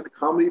of, I like the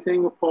comedy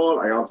thing with Paul.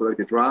 I also like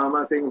the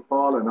drama thing with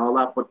Paul and all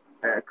that. But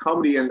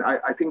comedy, and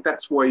I think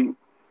that's why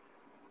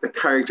the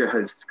character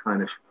has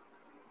kind of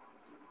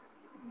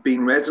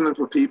been resonant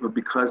with people,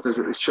 because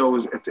it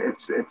shows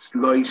it's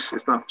light.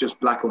 It's not just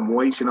black and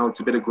white. You know, it's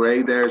a bit of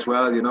grey there as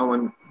well. You know,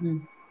 and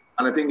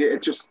I think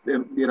it just,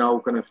 you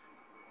know, kind of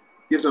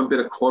gives him a bit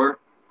of colour.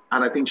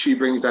 And I think she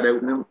brings that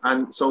out in him.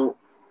 And so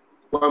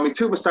when we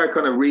two will start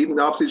kind of reading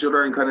opposite each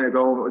other and kind of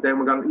go, then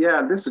we're going,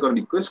 yeah, this is going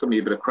to be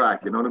a bit of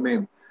crack, you know what I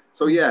mean?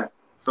 So, yeah.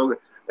 So,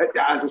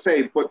 as I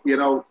say, but, you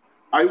know,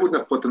 I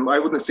wouldn't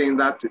have seen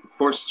that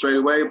first straight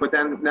away. But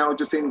then now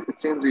it seems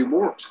it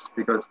works,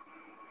 because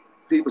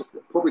the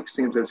public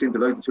seem to like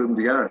the two of them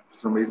together for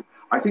some reason.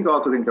 I think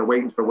they're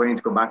waiting for Wayne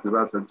to come back as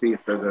well to see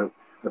if there's a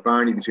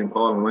Barney between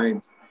Paul and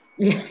Wayne.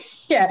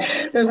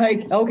 Yeah, they're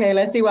like, okay,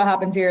 let's see what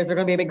happens here. Is there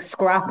going to be a big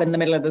scrap in the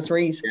middle of the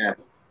street? Yeah,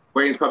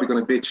 Wayne's probably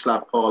going to bitch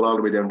slap Paul all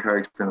the way down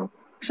Carrickstown.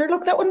 Sure,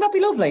 look, wouldn't that be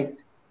lovely?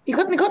 You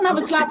couldn't have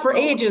a slap for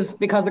ages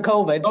because of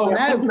COVID.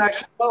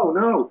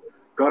 No.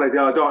 God,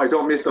 I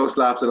don't miss those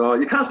slaps at all.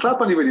 You can't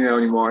slap anybody now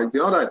anymore. Do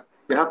you know that?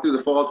 You have to do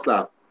the false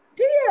slap.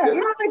 Do you? Yeah.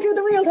 You're not going to do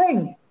the real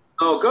thing.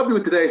 Oh, God,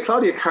 with today's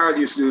Claudia Carroll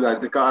used to do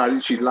that.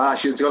 She'd laugh.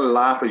 She'd go to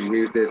laugh as she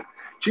used this.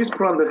 She used to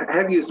put on the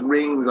heaviest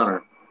rings on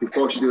her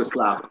before she do a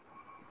slap.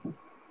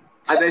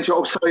 And then she,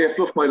 sorry, I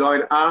fluffed my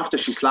line after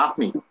she slapped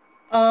me.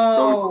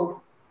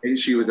 Oh. So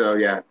she was,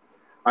 yeah.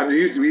 And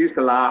we used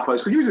to laugh. I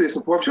was, could you do this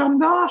in Portugal? I'm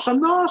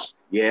not.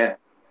 Yeah.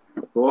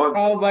 Go on.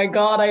 Oh my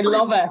God, I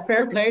love it.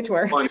 Fair play to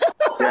her.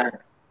 Yeah.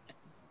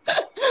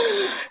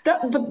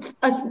 But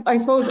I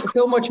suppose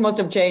so much must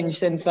have changed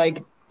since,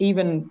 like,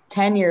 even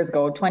 10 years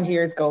ago, 20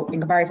 years ago in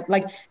comparison.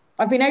 Like,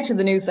 I've been out to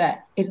the new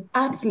set. It's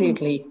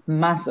absolutely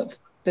massive,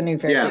 the new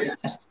Fair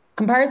set.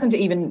 Comparison to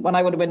even when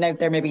I would have been out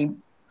there maybe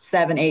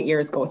 7-8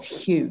 years ago,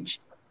 it's huge.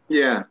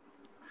 Yeah.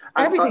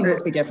 Everything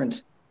must be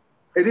different.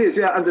 It is,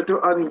 yeah.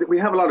 And we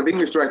have a lot of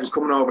English directors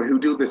coming over who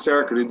do the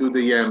circuit, who do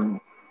the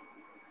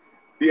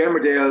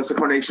Emmerdales, the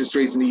Coronation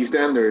Streets, and the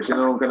EastEnders, you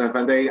know, kind of,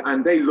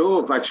 and they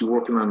love actually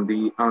working on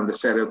the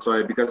set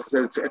outside, because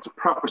it's a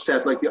proper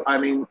set. Like, I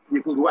mean,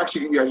 you can go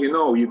actually, as you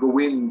know, you go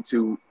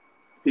into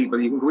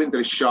people, you can go into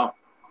the shop,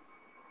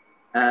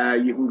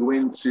 you can go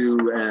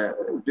into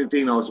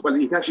Dino's. Well,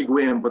 you can actually go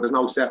in, but there's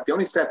no set. The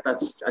only set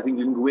that's I think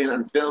you can go in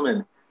and film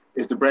in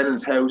is the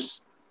Brennan's house,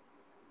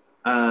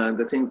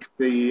 and I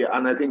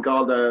think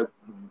all the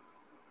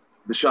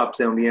shops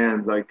down the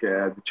end, like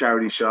the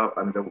charity shop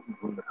and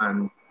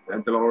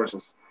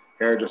Dolores'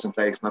 hairdressing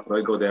place. Not that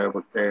I go there,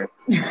 but there.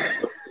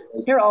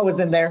 You're always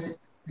in there.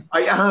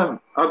 I am.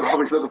 I'm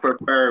always looking for a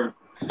firm.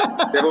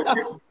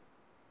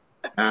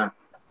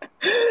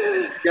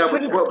 Yeah,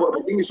 but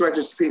English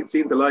directors seem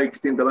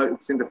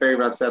to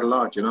favour that set a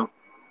lot, you know.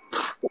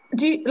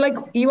 Do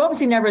you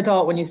obviously never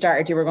thought when you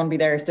started you were going to be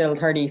there still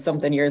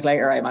 30-something years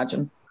later, I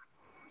imagine?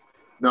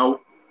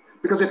 No,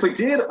 because if I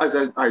did, as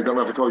I don't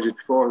know if I told you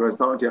before, I was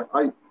talking to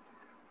you,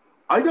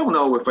 I don't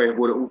know if I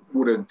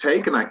would have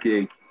taken that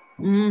gig.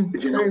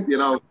 You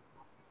know,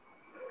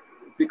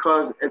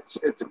 because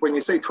it's when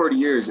you say 30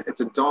 years,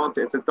 it's a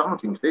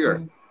daunting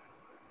figure.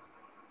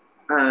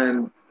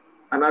 And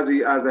as a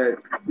you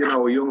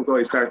know, a young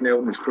guy starting out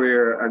in his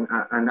career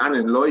and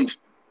in life,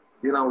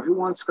 you know, who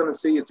wants to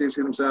see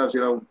themselves,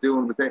 you know,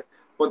 doing the thing?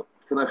 But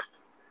kind of,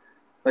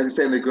 like I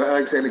say in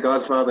the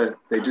Godfather,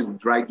 they just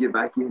drag you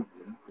back in.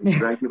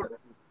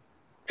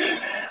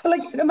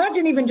 Like,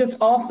 imagine even just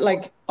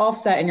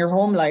offset in your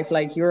home life.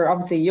 Like, you're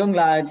obviously a young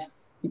lad,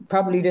 you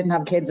probably didn't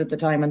have kids at the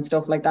time and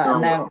stuff like that. No.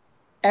 And now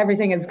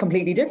everything is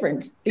completely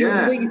different.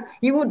 Yeah. So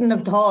you wouldn't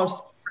have thought,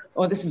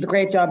 oh, this is a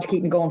great job to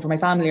keep me going for my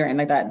family or anything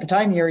like that. At the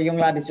time, you're a young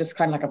lad, it's just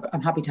kind of like,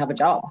 I'm happy to have a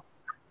job.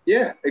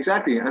 Yeah,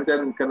 exactly. And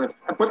then kind of,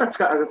 but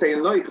that's, as I say,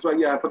 in life as well,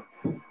 yeah. But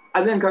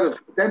and then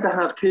then to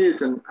have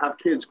kids and have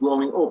kids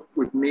growing up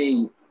with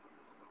me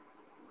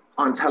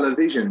on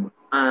television,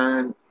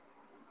 and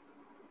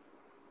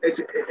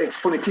it's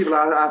funny. People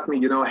ask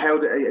me, how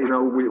do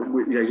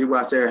you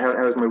asked there,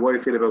 how's my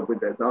wife feel about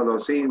with all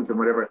those scenes and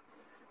whatever.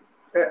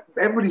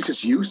 Everybody's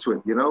just used to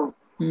it,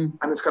 and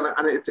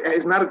it's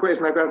it's not a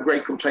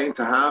great complaint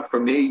to have for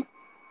me.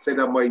 Say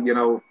that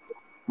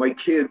my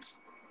kids,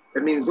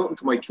 it means nothing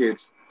to my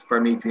kids for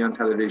me to be on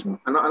television.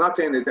 I'm not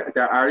saying that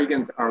they're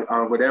arrogant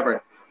or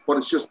whatever, but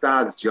it's just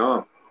Dad's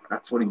job.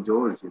 That's what he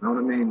does. You know what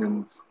I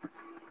mean?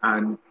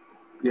 And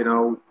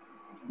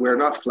we're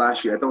not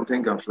flashy. I don't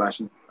think I'm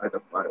flashy.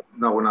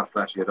 No, we're not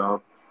flashy at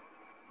all.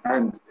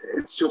 And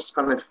it's just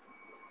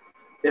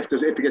if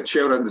you get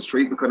shouted on the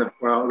street, we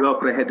we'll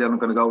put our head down. I'm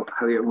going to go,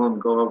 how do you run?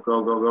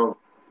 Go.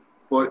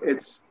 But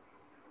it's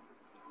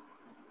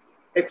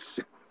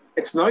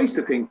nice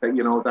to think that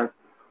that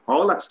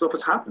all that stuff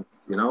has happened.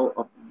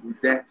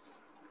 Deaths,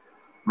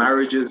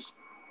 marriages,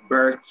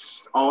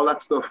 births, all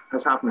that stuff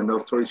has happened in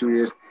those 32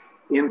 years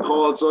in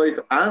Paul's life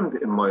and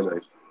in my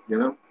life.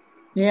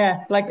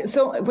 Yeah,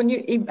 so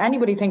if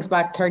anybody thinks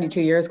back 32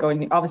 years ago,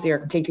 and obviously you're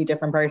a completely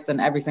different person,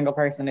 every single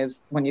person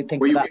is when you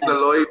think. Were you that even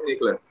alive,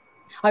 Nicola?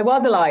 I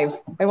was alive.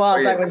 I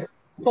was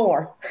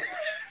 4.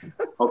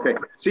 Okay.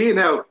 See you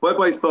now.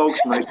 Bye, folks.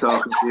 Nice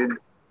talking to you.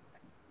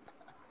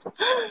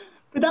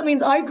 But that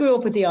means I grew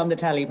up with you on the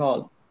telly,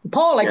 Paul.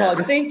 I called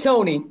you. See,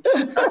 Tony.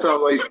 That's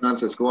all right,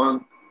 Francis. Go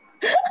on.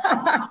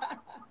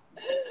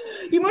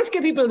 You must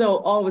get people, though,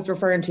 always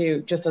referring to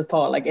you just as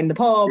Paul, like in the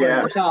pub or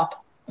in the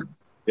shop.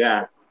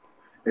 Yeah.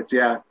 But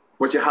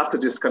you have to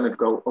just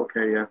go,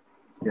 okay, yeah.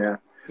 Yeah.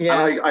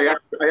 And I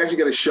actually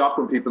get a shock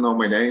when people know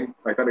my name.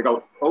 I kind of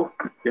go, oh,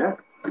 yeah.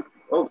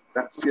 Oh,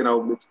 that's,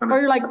 it's Or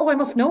you're like, oh, I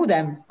must know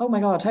them. Oh my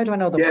God, how do I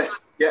know them?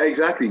 Yes, yeah,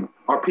 exactly.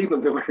 Or people,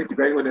 the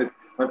great one is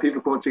when people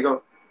come to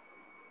go,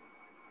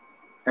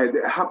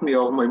 it happened to me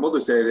over my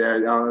Mother's Day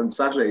there on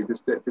Saturday.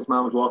 This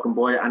man was walking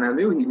by, and I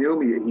knew he knew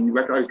me.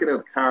 I was getting out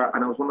of the car,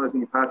 and I was one of those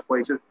things he passed by.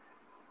 He said,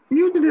 do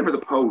you deliver the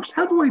post?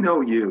 How do I know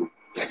you?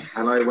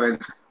 And I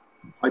went,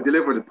 I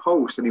deliver the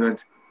post. And he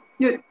went,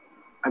 yeah.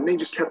 And then he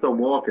just kept on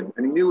walking.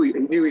 And he knew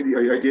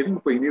I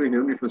didn't, but he knew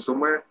me from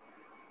somewhere.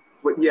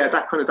 But yeah,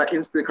 that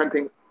instant kind of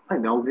thing, I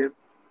know him,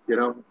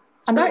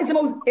 And that is the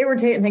most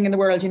irritating thing in the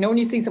world. When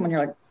you see someone, you're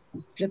like,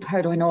 flip,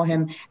 how do I know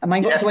him? Do I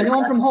know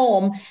him from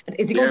home?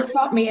 Is he going to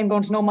stop me and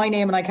going to know my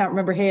name and I can't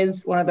remember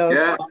his? One of those.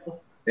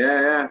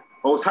 Yeah.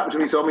 Oh, it's happened to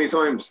me so many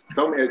times.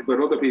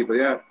 With other people,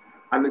 yeah.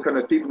 And the kind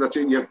of people that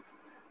you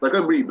like,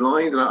 I'm really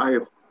blind, and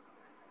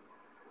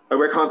I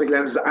wear contact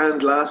lenses and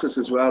glasses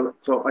as well.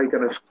 So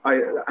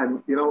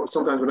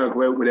sometimes when I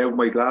go out without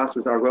my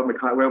glasses or without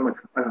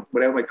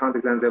my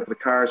contact lens out of the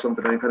car or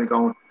something, I'm kind of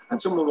going,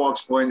 and someone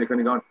walks by and they're kind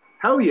of going,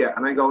 how are you?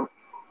 And I go,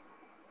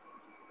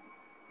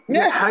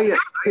 yeah, hiya.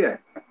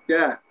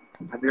 Yeah.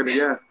 And they're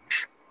yeah.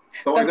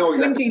 So I know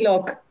squinty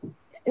look.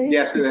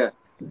 Yes, it is.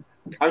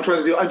 I'm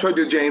trying to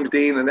do James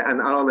Dean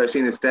and all they're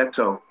seeing is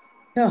Steptoe.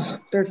 Oh,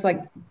 there's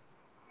like,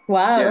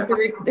 wow, that's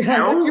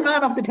your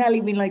man off the telly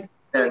being like.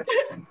 Yeah.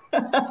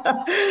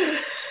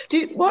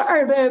 What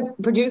are the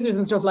producers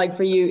and stuff like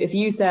for you if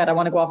you said I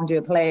want to go off and do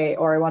a play,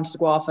 or I wanted to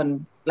go off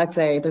and let's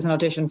say there's an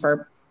audition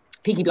for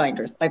Peaky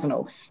Blinders, I don't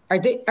know, are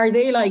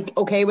they like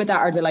okay with that,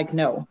 or are they like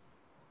no?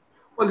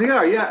 Well, they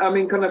are, yeah. I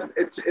mean,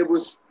 it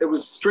was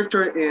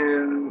stricter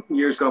in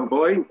years gone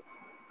by,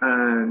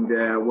 and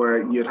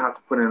where you'd have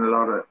to put in a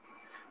lot of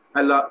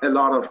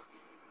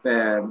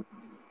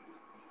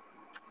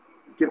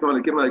give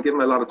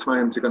them a lot of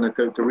time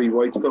to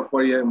rewrite stuff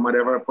for you and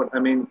whatever. But I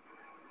mean,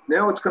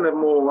 now it's kind of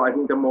more. I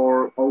think they're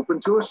more open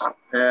to it.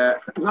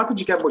 Not that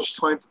you get much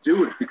time to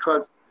do it,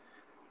 because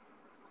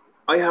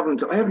I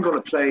haven't done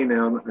a play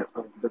now.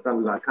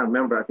 I can't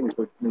remember. I think it's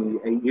about maybe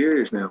 8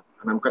 years now,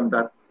 and I'm kind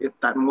of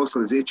that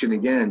muscle is itching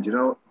again,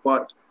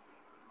 But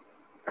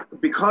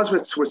because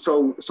we're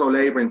so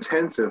labor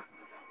intensive,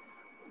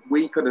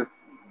 we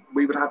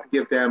would have to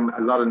give them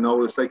a lot of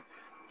notice. Like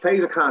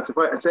plays are cast. If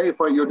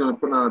you're going to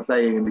put on a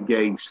play in the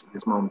Gate at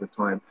this moment of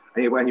time,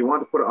 and you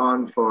want to put it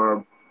on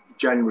for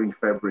January,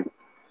 February,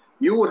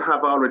 you would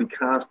have already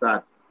cast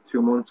that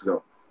 2 months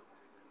ago.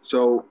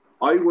 So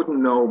I wouldn't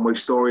know my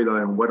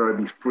storyline, whether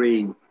I'd be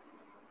free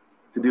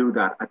to do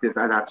that at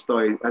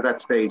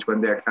that stage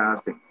when they're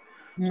casting.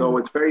 Mm. So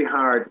it's very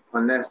hard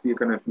unless you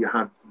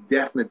have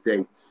definite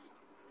dates.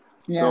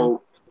 Yeah.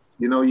 So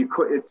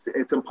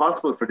it's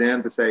impossible for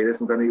them to say,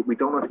 listen, we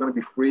don't know if you're going to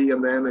be free,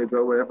 and then they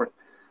go whatever.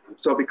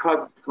 So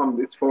because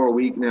it's for a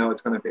week now,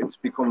 it's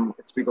become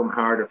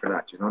harder for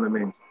that. You know what I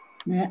mean?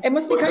 Yeah, it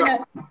must be kind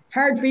of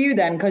hard for you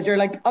then, because you're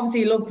like,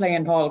 obviously you love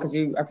playing Paul because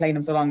you are playing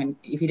him so long, and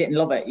if you didn't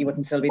love it, you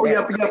wouldn't still be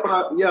there. But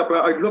I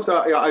love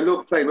that. Yeah, I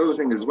love playing other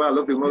things as well. I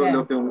love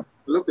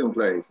doing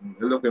plays. And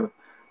I love doing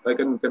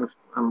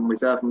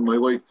myself and my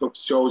wife took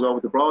shows over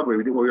to Broadway.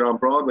 We were on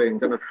Broadway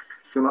and and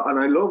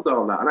I loved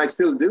all that, and I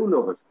still do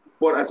love it.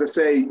 But as I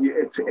say,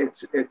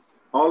 it's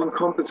all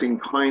encompassing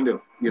kind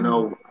of,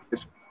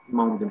 this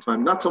moment in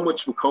time. Not so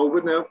much with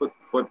COVID now,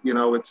 but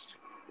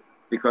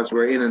because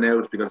we're in and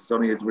out because it's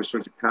only a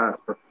restricted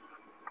cast. But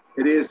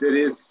it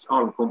is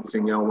all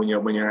encompassing, you know, when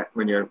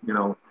you're you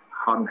know,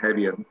 hot and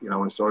heavy and, you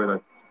know, in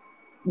storyline.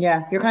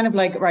 Yeah, you're kind of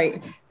like,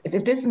 right,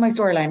 if this is my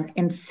storyline,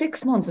 in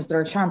 6 months is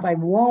there a chance I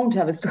won't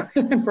have a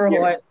storyline for a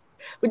while?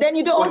 But then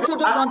you don't want them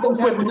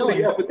to have none.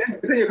 Yeah, but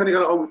then you're kind of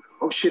going,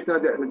 oh shit, now,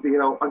 you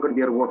know, I'm going to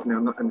be out of work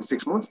now in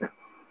 6 months now.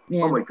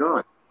 Yeah. Oh my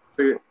God.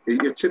 So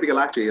you're a typical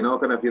actor, you know,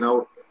 kind of, you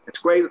know, it's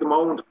great at the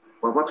moment.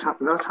 Well, what's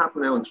happening? That's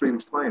happening now in 3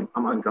 weeks' time.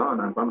 I'm gone.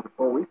 I'm gone for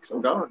 4 weeks.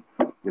 I'm gone.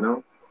 You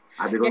know,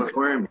 are they going to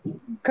fire me?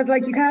 Because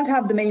like you can't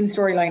have the main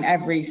storyline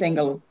every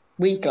single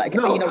week, like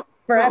you know,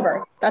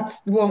 forever.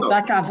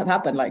 That can't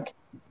happen. Like,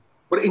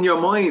 but in your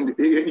mind,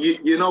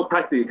 you know,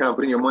 practically you can't.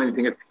 But in your mind, you're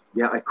thinking,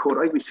 yeah, I could.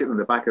 I'd be sitting in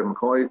the back of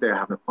McCoy's there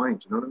having a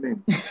pint. You know what I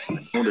mean?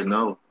 I wouldn't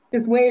know.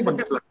 Just waving.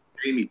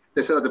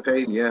 They still have to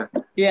pay me, yeah.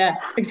 Yeah,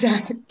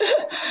 exactly.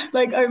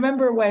 Like I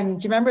remember do you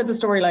remember the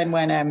storyline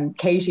when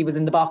Katie was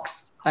in the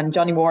box and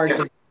Johnny Ward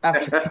was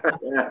after?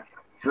 Yeah.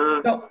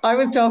 So I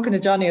was talking to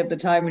Johnny at the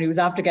time when he was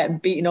after getting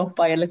beaten up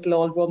by a little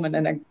old woman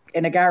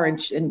in a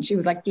garage, and she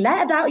was like,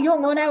 "Let that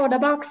young one out of the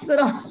box," and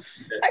all.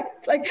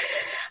 It's like,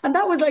 and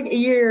that was like a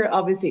year,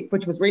 obviously,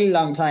 which was really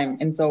long time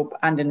in soap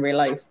and in real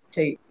life.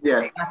 That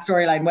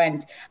storyline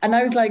went, and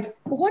I was like,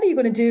 well, "What are you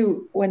going to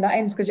do when that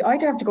ends? Because you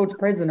either have to go to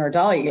prison or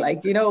die,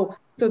 like, you know."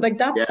 So like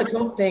that's the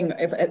tough thing.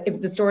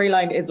 If the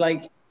storyline is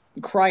like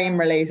crime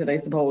related, I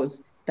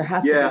suppose there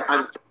has to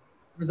be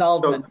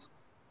resolvement. So,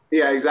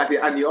 yeah, exactly,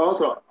 and you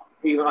also.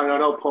 You know, I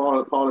know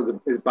Paul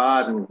is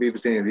bad, and people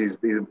saying he's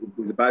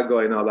a bad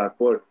guy and all that,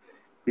 but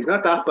he's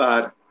not that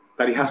bad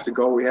that he has to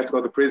go. He has to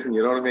go to prison.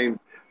 You know what I mean?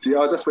 So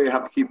that's why you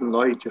have to keep him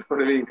light. You know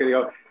what I mean? Can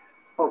you go?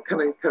 Oh,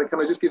 can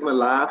I just give him a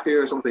laugh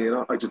here or something? You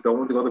know, I just don't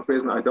want to go to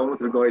prison. I don't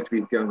want the guy to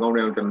be going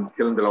around and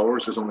killing the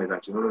lowers or something like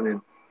that. You know what I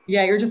mean?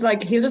 Yeah, you're just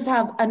like he'll just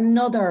have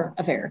another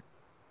affair.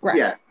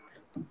 Right.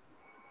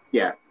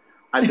 Yeah,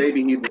 and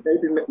maybe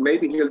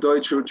he'll die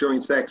during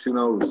sex. Who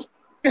knows?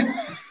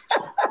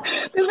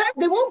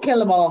 They won't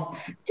kill him off.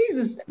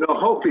 Jesus. No,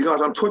 hopefully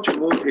not. I'm touching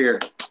wood here.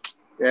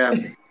 Yeah.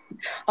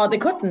 Oh, they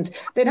couldn't.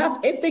 They'd have,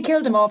 if they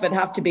killed him off, it'd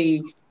have to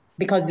be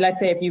because, let's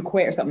say, if you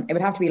quit or something, it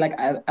would have to be like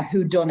a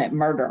whodunit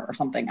murder or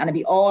something, and it'd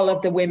be all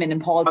of the women in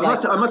Paul's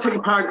life. I'm not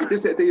taking part.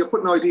 This you're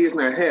putting ideas in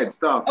their head.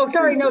 Stop. Oh,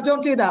 sorry. No,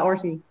 don't do that,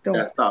 Orty. Don't.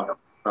 Yeah, stop.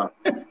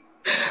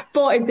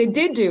 But if they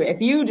did do, if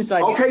you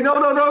decide. Okay. No.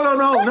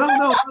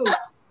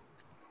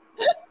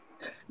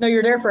 No,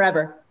 you're there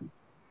forever.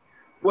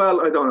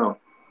 Well, I don't know.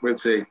 We'll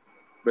see.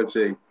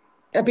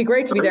 It'd be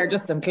great to be there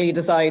just until you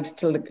decide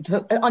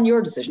on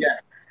your decision. Yeah.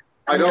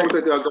 I'd always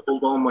like to go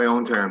on my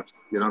own terms.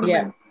 You know what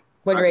I mean?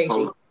 When you're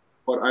 80.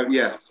 But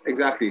yes,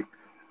 exactly.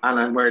 And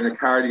I'm wearing a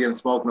cardigan,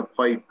 smoking a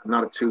pipe, and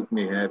not a tooth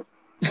in my head.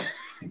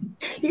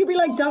 You could be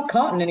like Doc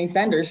Cotton in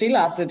EastEnders. She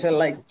lasted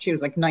till she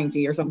was like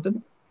 90 or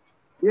something.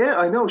 Yeah,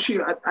 I know.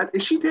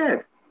 Is she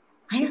dead?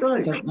 I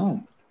don't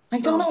know. I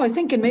don't know. I was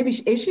thinking maybe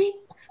is she?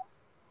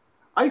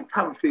 I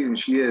have a feeling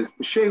she is.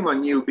 But shame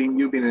on you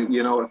being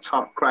a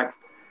top crack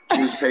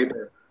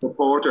newspaper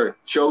reporter,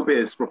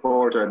 showbiz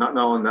reporter, not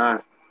knowing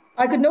that.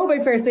 I could know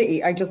about Fair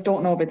City. I just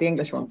don't know about the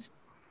English ones.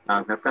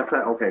 That's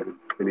okay.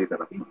 We leave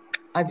that.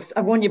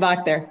 I've won you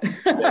back there.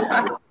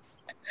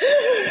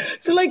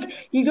 So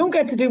you don't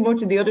get to do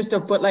much of the other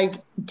stuff, but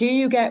do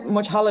you get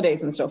much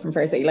holidays and stuff from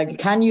Fair City?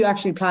 Can you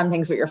actually plan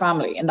things with your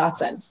family in that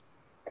sense?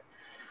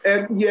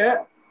 Yeah.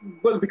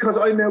 Well, because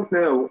I'm out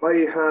now,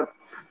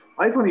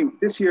 I've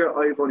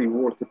only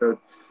worked about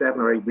 7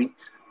 or 8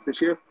 weeks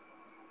this year.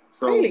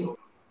 So, really?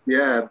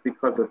 Yeah,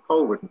 because of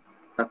COVID.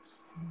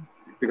 That's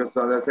because,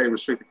 as I say,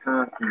 restricted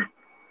casting.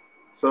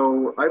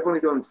 So I've only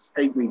done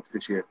 8 weeks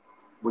this year,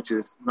 which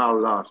is not a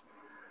lot.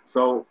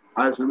 So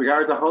as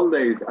regards to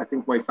holidays, I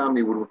think my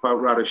family would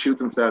rather shoot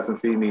themselves and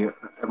see me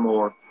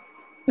more.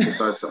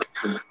 Because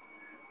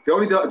the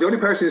only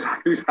person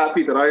who's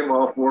happy that I'm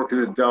off work is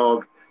a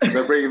dog. I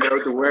bring him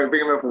out for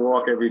a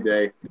walk every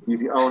day. He's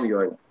the only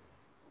guy.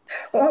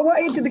 Well, what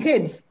age are the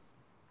kids?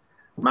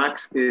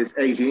 Max is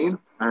 18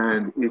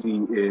 and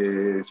Izzy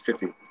is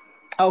 15.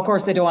 Oh, of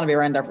course, they don't want to be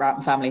around their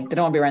family. They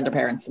don't want to be around their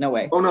parents. No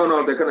way. Oh no,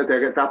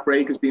 that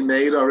break has been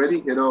made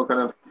already.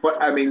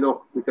 But I mean,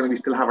 look, we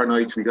still have our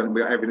nights.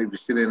 Everything we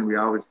sit in. We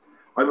always.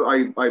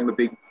 I'm a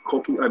big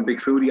cookie. I'm a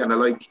big foodie, and I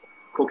like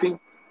cooking.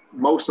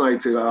 Most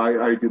nights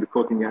I do the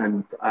cooking,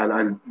 and I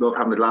love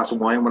having a glass of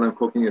wine when I'm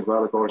cooking as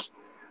well, of course.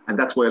 And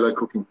that's why I like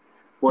cooking.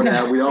 But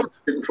we always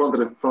sit in front of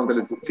the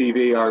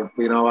TV, or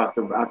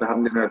after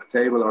having dinner at the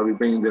table, or we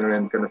bring dinner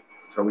in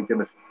so we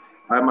can.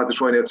 I'm at to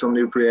trying out some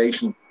new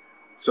creation.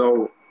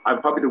 So I'm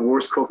probably the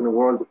worst cook in the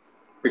world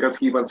because I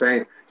keep on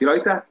saying, "Do you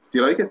like that? Do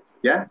you like it?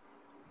 Yeah,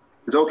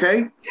 it's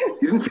okay. You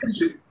didn't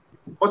finish it.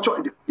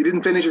 You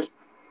didn't finish it?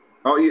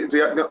 Oh,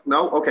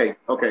 no. Okay.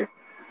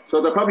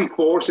 So they're probably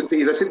forcing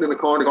to. They're sitting in the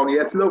corner going,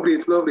 "Yeah, it's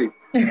lovely.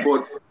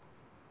 But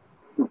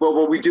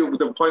what we do,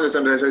 the point of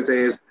something I should say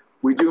is,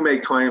 we do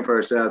make time for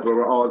ourselves where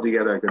we're all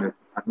together,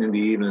 in the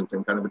evenings,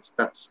 and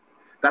that's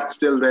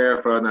still there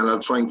and I'll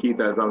try and keep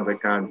that as long as I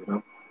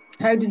can.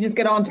 How did you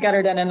get on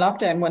together then in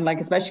lockdown when, like,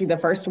 especially the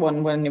first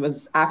one when it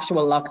was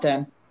actual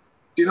lockdown?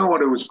 Do you know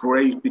what? It was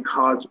great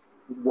because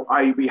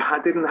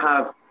didn't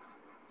have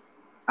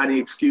any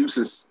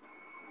excuses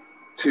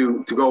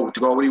to go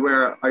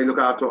anywhere. I look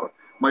after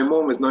my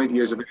mum was 90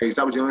 years of age.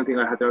 That was the only thing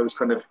I had that I was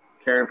kind of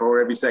caring for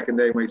her every second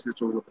day. My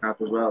sister was looking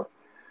after as well.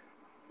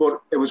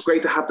 But it was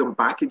great to have them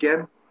back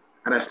again,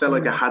 and I felt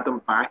like I had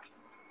them back.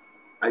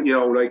 You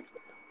know, like,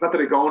 not that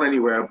they're going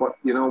anywhere, but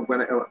you know, when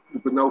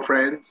with no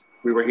friends,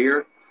 we were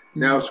here.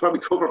 Now it's probably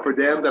tougher for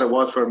them than it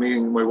was for me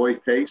and my wife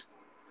Kate,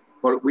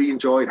 but we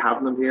enjoyed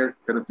having them here.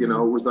 Kind of, you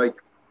know, it was like,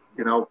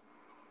 you know,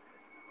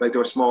 like they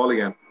were small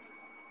again.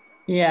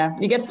 Yeah,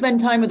 you get to spend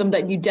time with them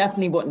that you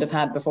definitely wouldn't have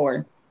had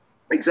before.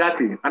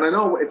 Exactly, and I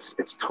know it's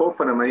tough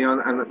when I'm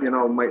young, and you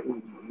know,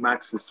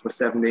 Max was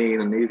 17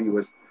 and Izzy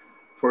was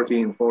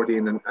 13,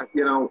 14, and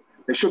you know,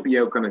 they should be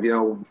out kind of, you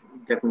know,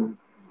 getting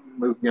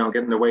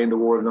their way in the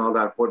world and all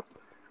that.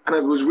 And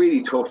it was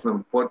really tough for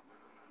them. But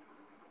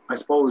I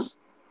suppose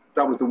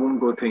that was the one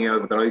good thing out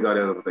of it that I got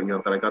out of it, you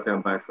know, that I got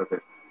them back for a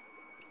bit.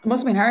 It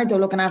must have been hard though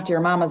looking after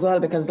your mom as well,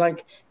 because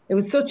like it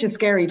was such a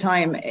scary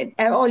time.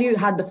 Everyone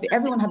had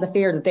the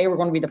fear that they were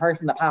going to be the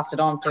person that passed it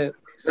on to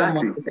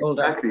someone who's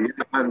older. Exactly,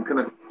 and kind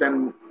of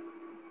then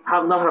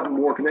not having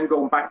work and then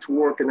going back to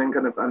work and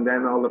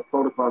then all the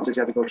protocols that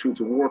you had to go through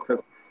to work.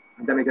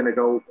 And then I'm going to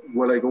go,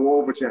 will I go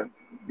over to,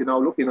 you know,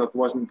 lucky enough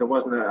there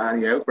wasn't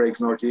any outbreaks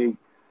in RTE in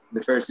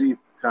the Fair City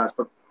cast,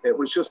 but it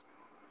was just,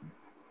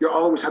 you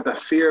always had that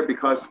fear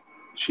because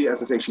she,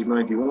 as I say, she's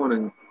 91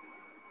 and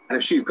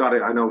if she's got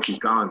it, I know she's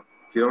gone.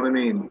 Do you know what I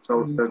mean?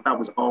 So that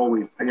was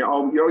always, and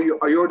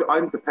you're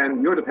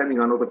depending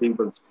on other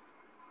people's,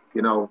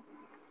 you know,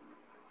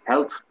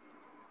 health.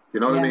 You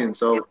know what I mean?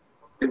 So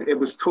it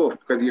was tough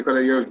because you're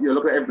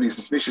looking at everybody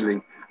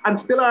suspiciously, and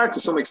still are to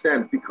some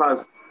extent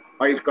because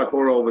I've got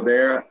her over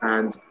there,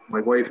 and my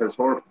wife has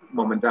her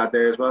mum and dad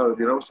there as well.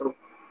 You know, so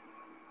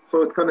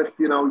it's kind of,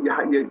 you know,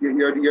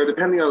 you're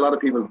depending on a lot of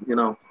people, you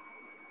know,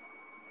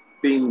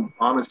 being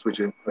honest with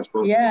you, I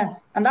suppose. Yeah,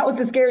 and that was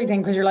the scary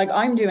thing because you're like,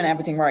 I'm doing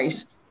everything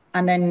right,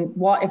 and then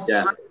what if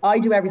I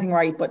do everything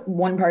right, but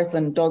one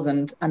person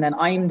doesn't, and then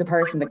I'm the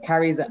person that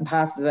carries it and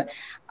passes it.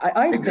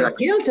 I the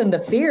guilt and the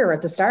fear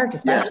at the start,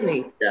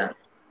 especially. Yeah.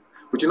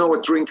 But you know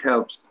what? Drink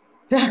helps.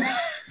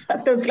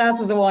 Those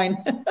glasses of wine.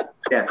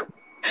 Yes.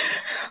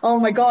 Oh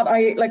my God,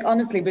 I like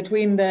honestly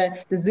between the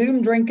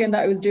Zoom drinking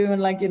that I was doing,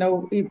 like, you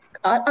know,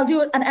 I'll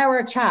do an hour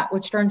of chat,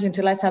 which turned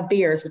into let's have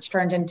beers, which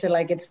turned into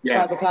like it's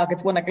 12 o'clock,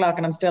 it's 1 o'clock,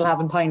 and I'm still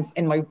having pints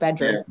in my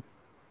bedroom. Yeah.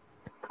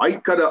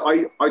 I'm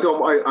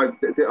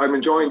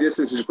enjoying this.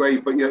 This is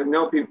great, but you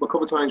know, people, a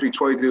couple of times we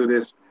tried to do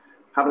this,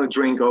 having a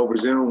drink over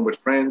Zoom with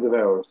friends of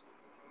ours,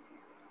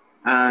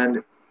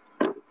 and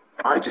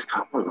I just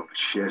thought, oh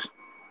shit,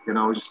 you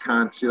know, I just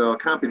can't, you know, I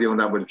can't be doing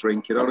that with a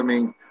drink. You know what I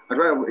mean? I'd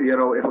rather, you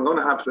know, if I'm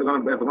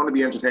going to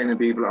be entertaining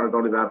people or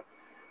going to have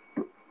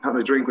having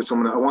a drink with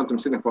someone, I want them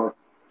sitting across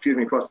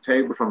the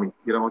table from me.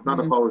 You know, it's not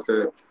opposed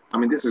to. I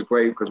mean, this is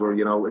great because we're,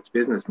 you know, it's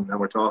business and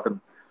we're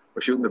talking,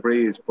 we're shooting the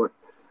breeze, but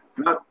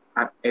not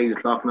at 8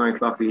 o'clock, 9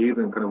 o'clock in the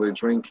evening, kind of with a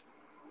drink.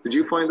 Did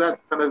you find that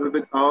kind of a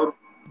bit odd?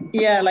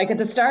 Yeah, like at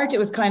the start, it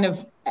was kind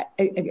of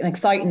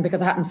exciting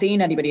because I hadn't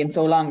seen anybody in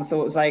so long.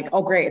 So it was like,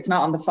 oh, great, it's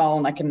not on the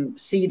phone. I can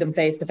see them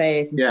face to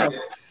face and stuff.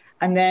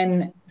 And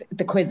then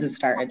the quizzes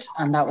started,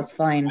 and that was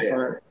fine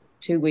for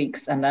 2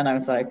 weeks. And then I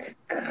was like,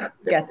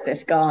 get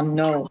this gone.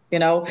 No, you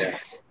know. Yeah.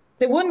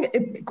 The one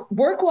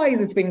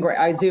work-wise, it's been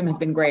great. Zoom has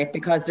been great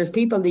because there's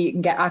people that you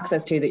can get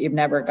access to that you've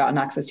never gotten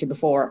access to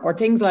before. Or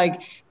things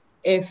like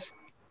if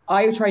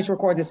I try to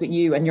record this with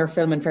you and you're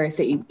filming Fair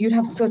City, you'd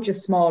have such a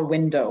small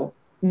window.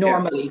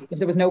 Normally, if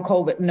there was no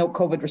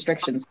COVID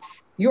restrictions,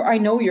 I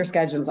know your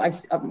schedules.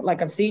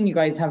 I've seen you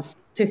guys have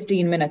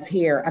 15 minutes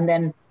here, and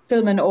then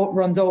filming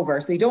runs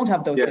over, so you don't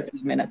have those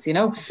 15 minutes, you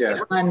know.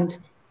 And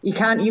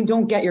you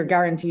don't get your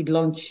guaranteed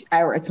lunch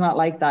hour. It's not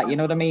like that, you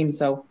know what I mean?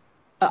 So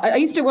when I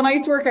used to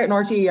work out in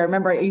RTE, I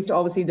remember I used to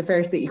always see the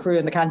Fair City crew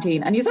in the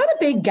canteen, and you had a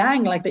big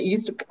gang like that. You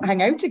used to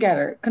hang out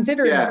together,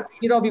 considering that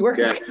you'd all be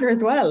working together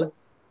as well.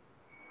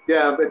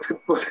 Yeah, but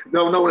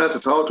no one else to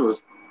talk to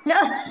us.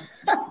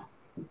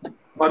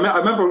 I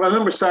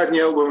remember starting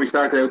out when we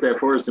started out there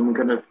first, and we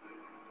kind of,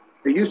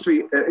 it used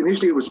to be,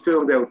 initially it was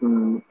filmed out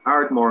in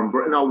Ardmore and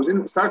Bray. No,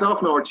 it started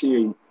off in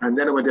RTE, and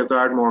then it went out to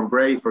Ardmore and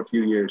Bray for a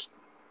few years.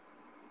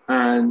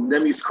 And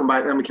then we used to come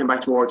back, then we came back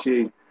to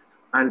RTE.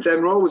 And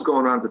Glenroe was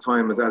going on at the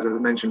time, as I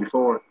mentioned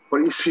before. But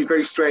it used to be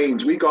very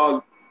strange. We'd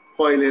all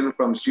pile in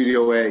from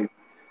Studio A,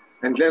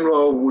 and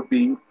Glenroe would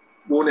be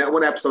one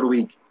episode a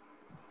week.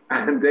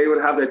 And they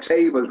would have their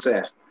table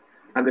set,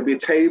 and there'd be a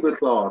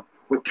tablecloth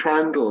with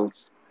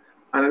candles,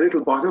 and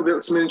little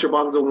miniature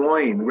bottles of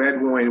wine,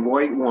 red wine,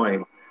 white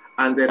wine,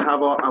 and they'd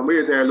have and we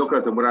were there looking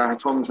at them with our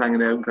tongues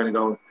hanging out and kind of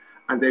going,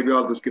 and they'd be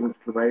all just giving us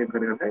the way and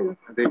kind of going, hey,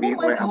 and they'd be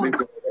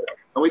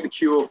and we'd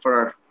queue up for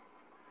our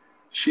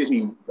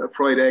shitty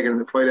fried egg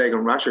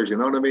and rashers, you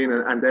know what I mean?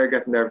 And they're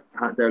getting their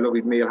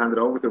lovely meal handed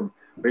over to them.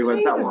 We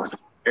went, that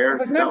It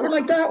was never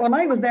like that when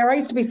I was there. I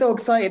used to be so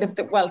excited.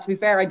 To be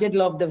fair, I did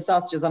love the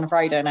sausages on a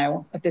Friday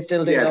now, if they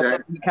still do those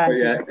in the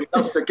canteen. Yeah,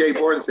 that's the Gay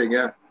Born thing,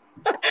 yeah.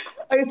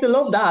 I used to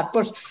love that.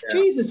 But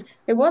Jesus,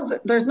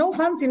 there's no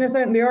fanciness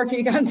out in the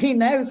RT canteen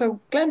now. So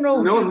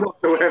Glenroe. None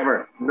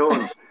whatsoever.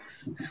 None.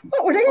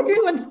 What were they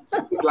doing?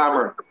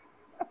 Glamour.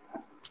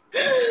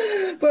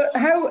 But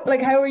how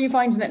are you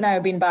finding it now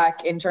being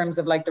back in terms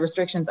of like the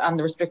restrictions and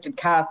the restricted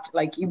cast?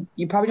 Like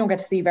you probably don't get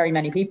to see very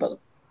many people.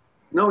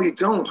 No, you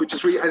don't, which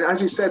is really, and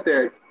as you said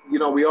there, you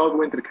know, we all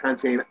go into the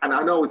canteen, and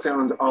I know it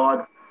sounds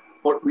odd,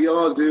 but we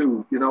all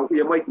do. You know,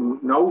 you might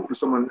know for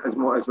someone as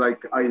much as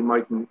like I'd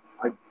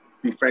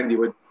be friendly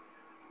with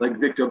like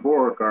Victor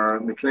Burke or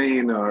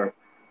McLean or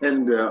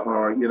Enda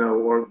or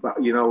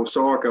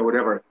Sorka or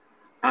whatever,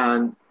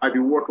 and I'd be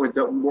working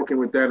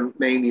with them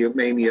mainly,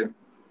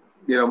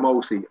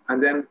 mostly,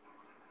 and then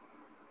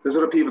there's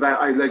other people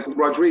that I like,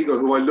 Rodrigo,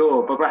 who I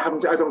love, but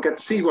I don't get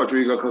to see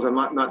Rodrigo because I'm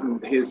not in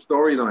his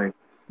storyline.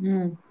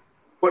 Mm.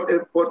 But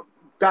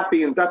that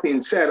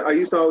being said, I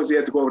used to always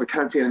have to go over to the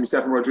canteen and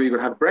myself and Rodrigo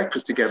would have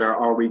breakfast together,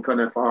 or we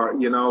kind of, or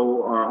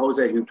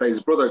Jose, who plays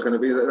his brother, kind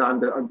of,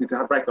 and we'd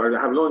have breakfast or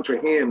have lunch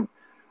with him,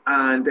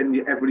 and then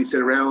everybody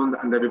sit around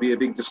and there'd be a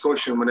big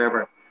discussion,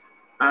 whatever,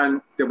 and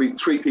there'd be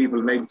 3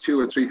 people, maybe 2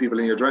 or 3 people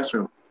in your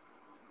dressing room.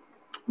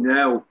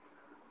 Now,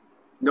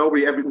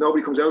 nobody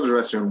comes out of the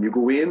dressing room. You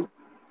go in,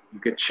 you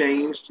get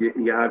changed,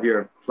 you have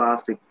your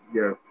plastic,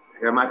 your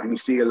hermetically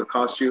sealed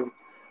costume,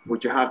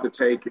 which you have to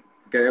take to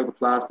get out the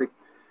plastic.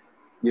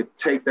 You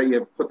take that,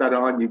 you put that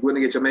on, you go in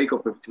and get your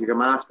makeup, you take your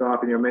mask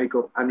off and your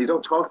makeup, and you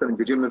don't talk to them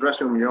because you're in the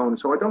dressing room on your own.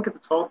 So I don't get to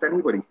talk to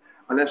anybody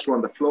unless we're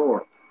on the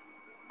floor.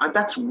 And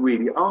that's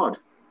really odd,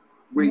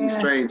 really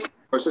strange.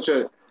 For such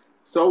a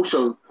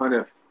social kind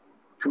of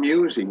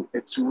community,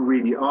 it's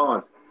really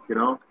odd, you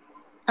know?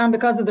 And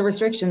because of the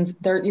restrictions,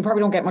 you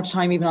probably don't get much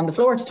time even on the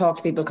floor to talk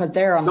to people because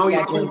they're on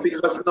schedule.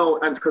 Because it's all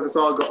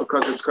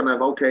because it's kind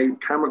of, okay,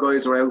 camera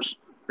guys are out.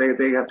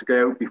 They have to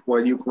go out before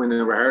you come in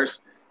and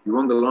rehearse. You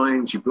run the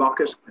lines, you block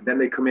it, and then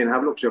they come in,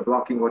 have a look at your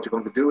blocking, what you're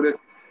going to do with it,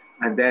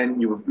 and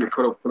then you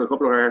put a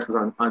couple of rehearsals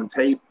on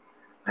tape,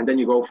 and then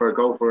you go for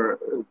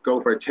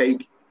a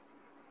take,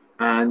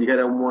 and you get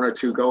on 1 or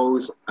 2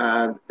 goes,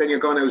 and then you're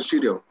gone out of the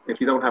studio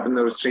if you don't have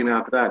another scene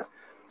after that.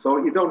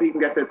 So you don't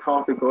even get to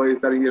talk to guys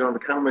that are, the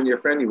cameraman you're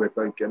friendly with,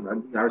 like,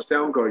 and our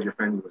sound guys you're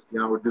friendly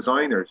with,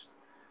 designers.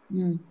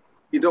 Mm.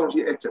 You don't.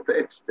 It's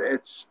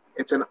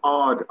an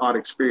odd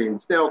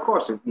experience. Now, of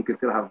course, you can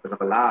still have a bit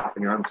of a laugh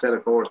and you're on set,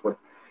 of course, but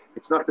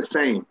it's not the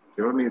same. Do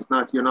you know what I mean? It's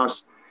not. You're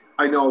not.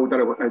 I know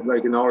that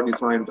like in ordinary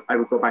times, I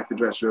would go back to the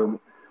dressing room,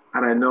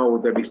 and I know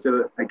there'd be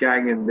still a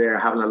gang in there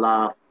having a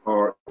laugh,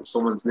 or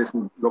someone's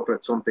looking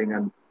at something,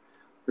 and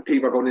the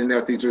people are going in and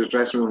out these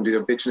dressing rooms,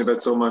 either bitching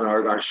about someone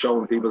or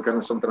showing people kind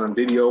of something on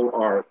video,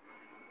 or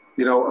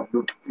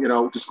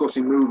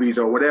discussing movies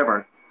or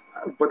whatever.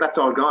 But that's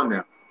all gone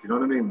now. Do you know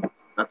what I mean?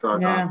 That's all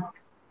gone.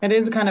 It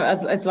is kind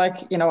of, it's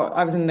like,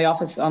 I was in the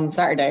office on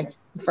Saturday,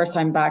 the first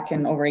time back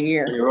in over a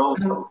year.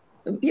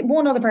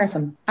 One other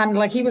person, and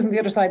like he was on the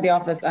other side of the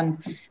office, and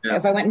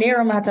if I went near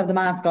him I had to have the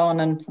mask on,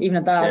 and even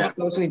at that I was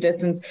socially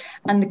distanced,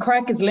 and the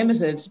crack is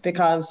limited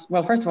because,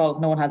 well, first of all,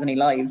 no one has any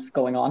lives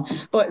going on,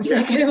 but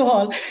second of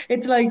all,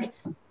 it's like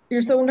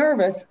you're so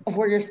nervous of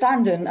where you're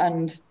standing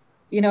and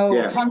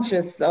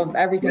conscious of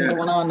everything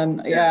going on, and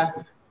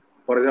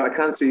but I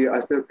can't see. I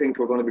still think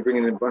I'm going to be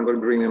bringing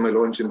in my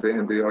lunch into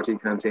the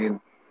RT canteen.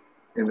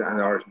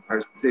 Our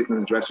sitting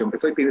in the dressing room.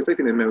 It's like being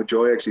in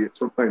Mountjoy, actually.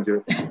 Sometimes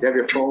you have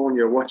your phone,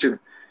 you're watching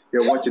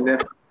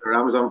Netflix or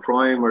Amazon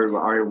Prime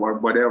or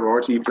whatever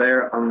RT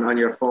player on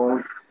your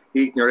phone,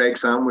 eating your egg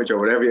sandwich or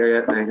whatever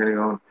you're getting,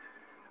 and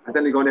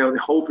then they go down.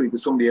 Hopefully,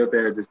 there's somebody out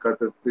there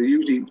because there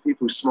usually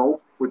people who smoke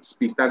would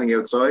be standing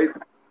outside,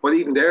 but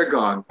even they're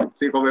gone. So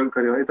you go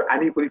out, is there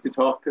anybody to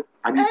talk to?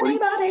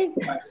 Anybody?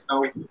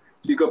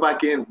 So you go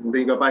back in, and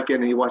then you go back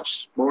in and you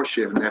watch more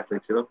shit on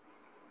Netflix,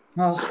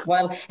 Oh,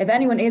 well, if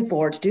anyone is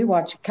bored, do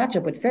watch Catch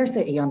Up with Fair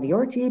City on the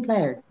RTE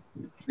player.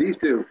 Please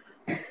do.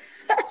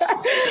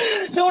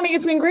 Tony,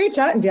 it's been great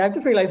chatting to you. I've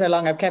just realised how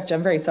long I've kept you.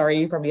 I'm very sorry.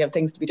 You probably have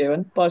things to be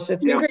doing, but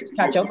it's been great to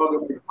catch up.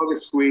 Probably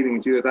squealing.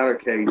 It's either that or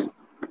Kate.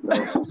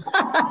 So.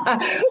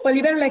 Well,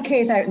 you better let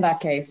Kate out in that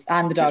case,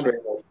 and the dog.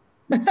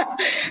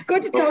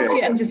 Good to talk to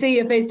you and to see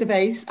you face to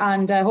face,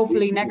 and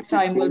hopefully next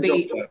time we'll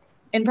be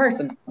in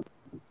person.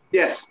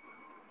 Yes.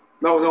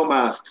 No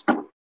masks.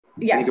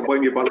 Yes. You can buy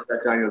me a bottle of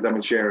Jack Daniels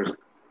and shares.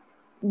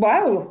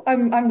 Wow,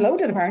 I'm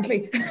loaded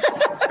apparently.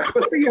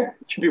 You've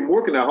been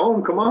working at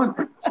home. Come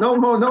on,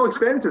 no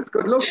expenses.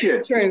 Good luck to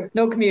you. True,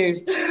 no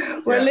commute.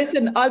 Well,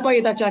 listen, I'll buy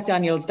you that Jack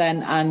Daniels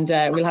then, and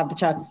we'll have the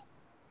chats.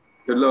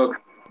 Good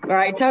luck. All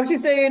right, talk to you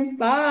soon.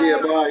 Bye. See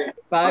you.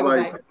 Bye.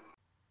 Bye.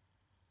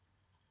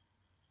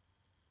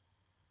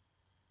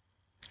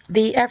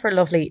 The ever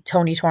lovely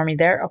Tony Tormey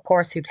there, of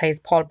course, who plays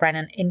Paul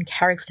Brennan in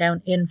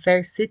Carrickstown in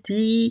Fair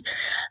City.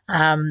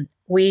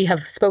 We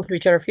have spoken to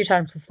each other a few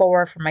times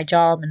before for my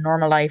job and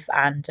normal life,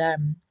 and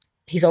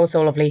he's always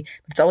so lovely,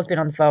 but it's always been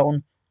on the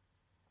phone.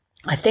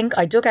 I think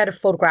I dug out a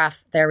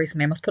photograph there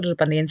recently. I must put it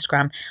up on the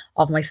Instagram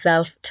of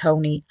myself,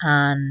 Tony,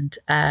 and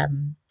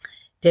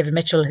David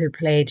Mitchell, who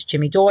played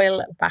Jimmy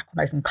Doyle back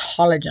when I was in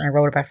college, and I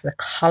wrote about it for the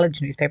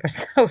college newspaper.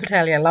 So I'll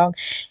tell you how long.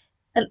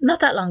 And not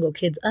that long ago,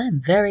 kids. I'm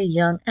very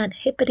young and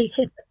hippity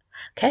hip.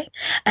 Okay.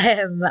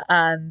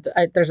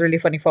 There's a really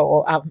funny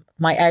photo of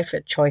my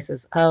outfit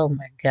choices. Oh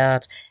my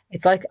God.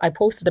 It's like I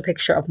posted a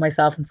picture of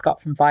myself and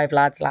Scott from Five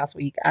Lads last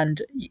week,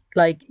 and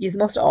like you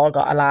must have all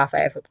got a laugh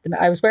out of it.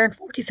 I was wearing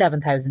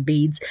 47,000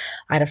 beads.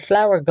 I had a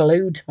flower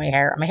glued to my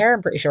hair. My hair,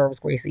 I'm pretty sure, was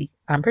greasy.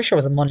 I'm pretty sure it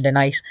was a Monday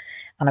night,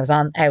 and I was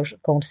out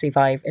going to see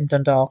Five in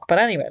Dundalk. But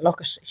anyway,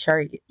 look, sure,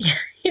 you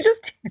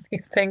just do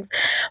these things.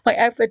 My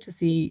outfit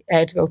to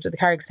go to the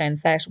Carrickstown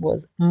set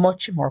was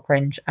much more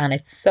cringe, and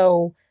it's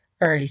so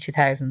early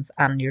 2000s,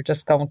 and you're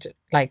just going to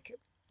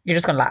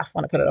laugh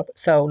when I put it up.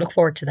 So look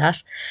forward to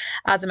that.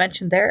 As I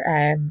mentioned there,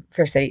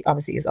 Fair City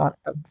obviously is on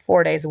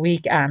 4 days a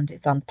week, and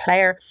it's on the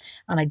Player.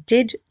 And I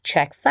did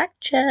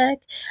fact check.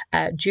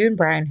 June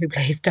Brown, who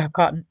plays Doc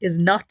Cotton, is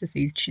not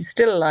deceased. She's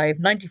still alive,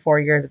 94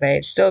 years of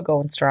age, still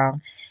going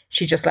strong.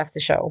 She just left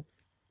the show.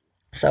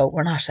 So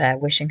we're not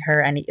wishing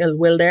her any ill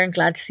will there, and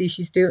glad to see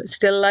she's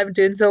still alive and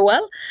doing so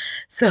well.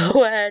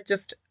 So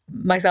just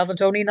myself and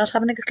Tony not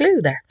having a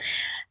clue there.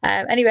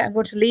 Anyway, I'm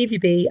going to leave you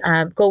be.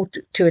 Go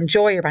to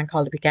enjoy your bank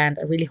holiday weekend.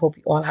 I really hope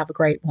you all have a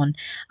great one.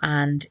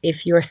 And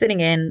if you're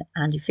sitting in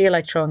and you feel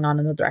like throwing on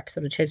another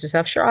episode of Taste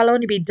Yourself, sure, I'll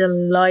only be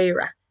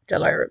Delira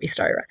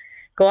Mystyra.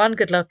 Go on,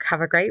 good luck,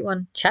 have a great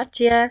one. Chat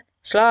to ya.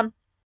 Shlán.